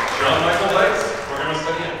 John Michael Lights, Program of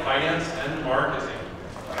Study in Finance and Marketing.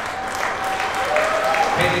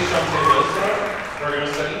 Haley Shamte-Wilstra, Program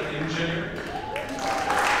of Study in Engineering.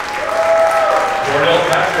 Cordell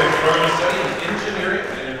Patrick, Program of Study in Engineering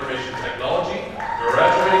and Information Technology,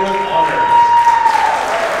 graduating with honors.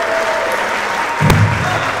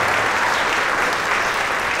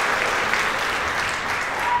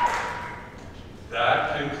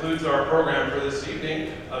 That concludes our program for this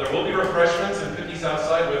evening. There will be refreshments and cookies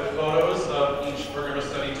outside with photos of each program of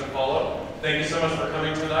study to follow. Thank you so much for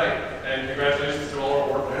coming tonight, and congratulations to all our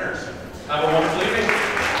award winners. Have a wonderful evening.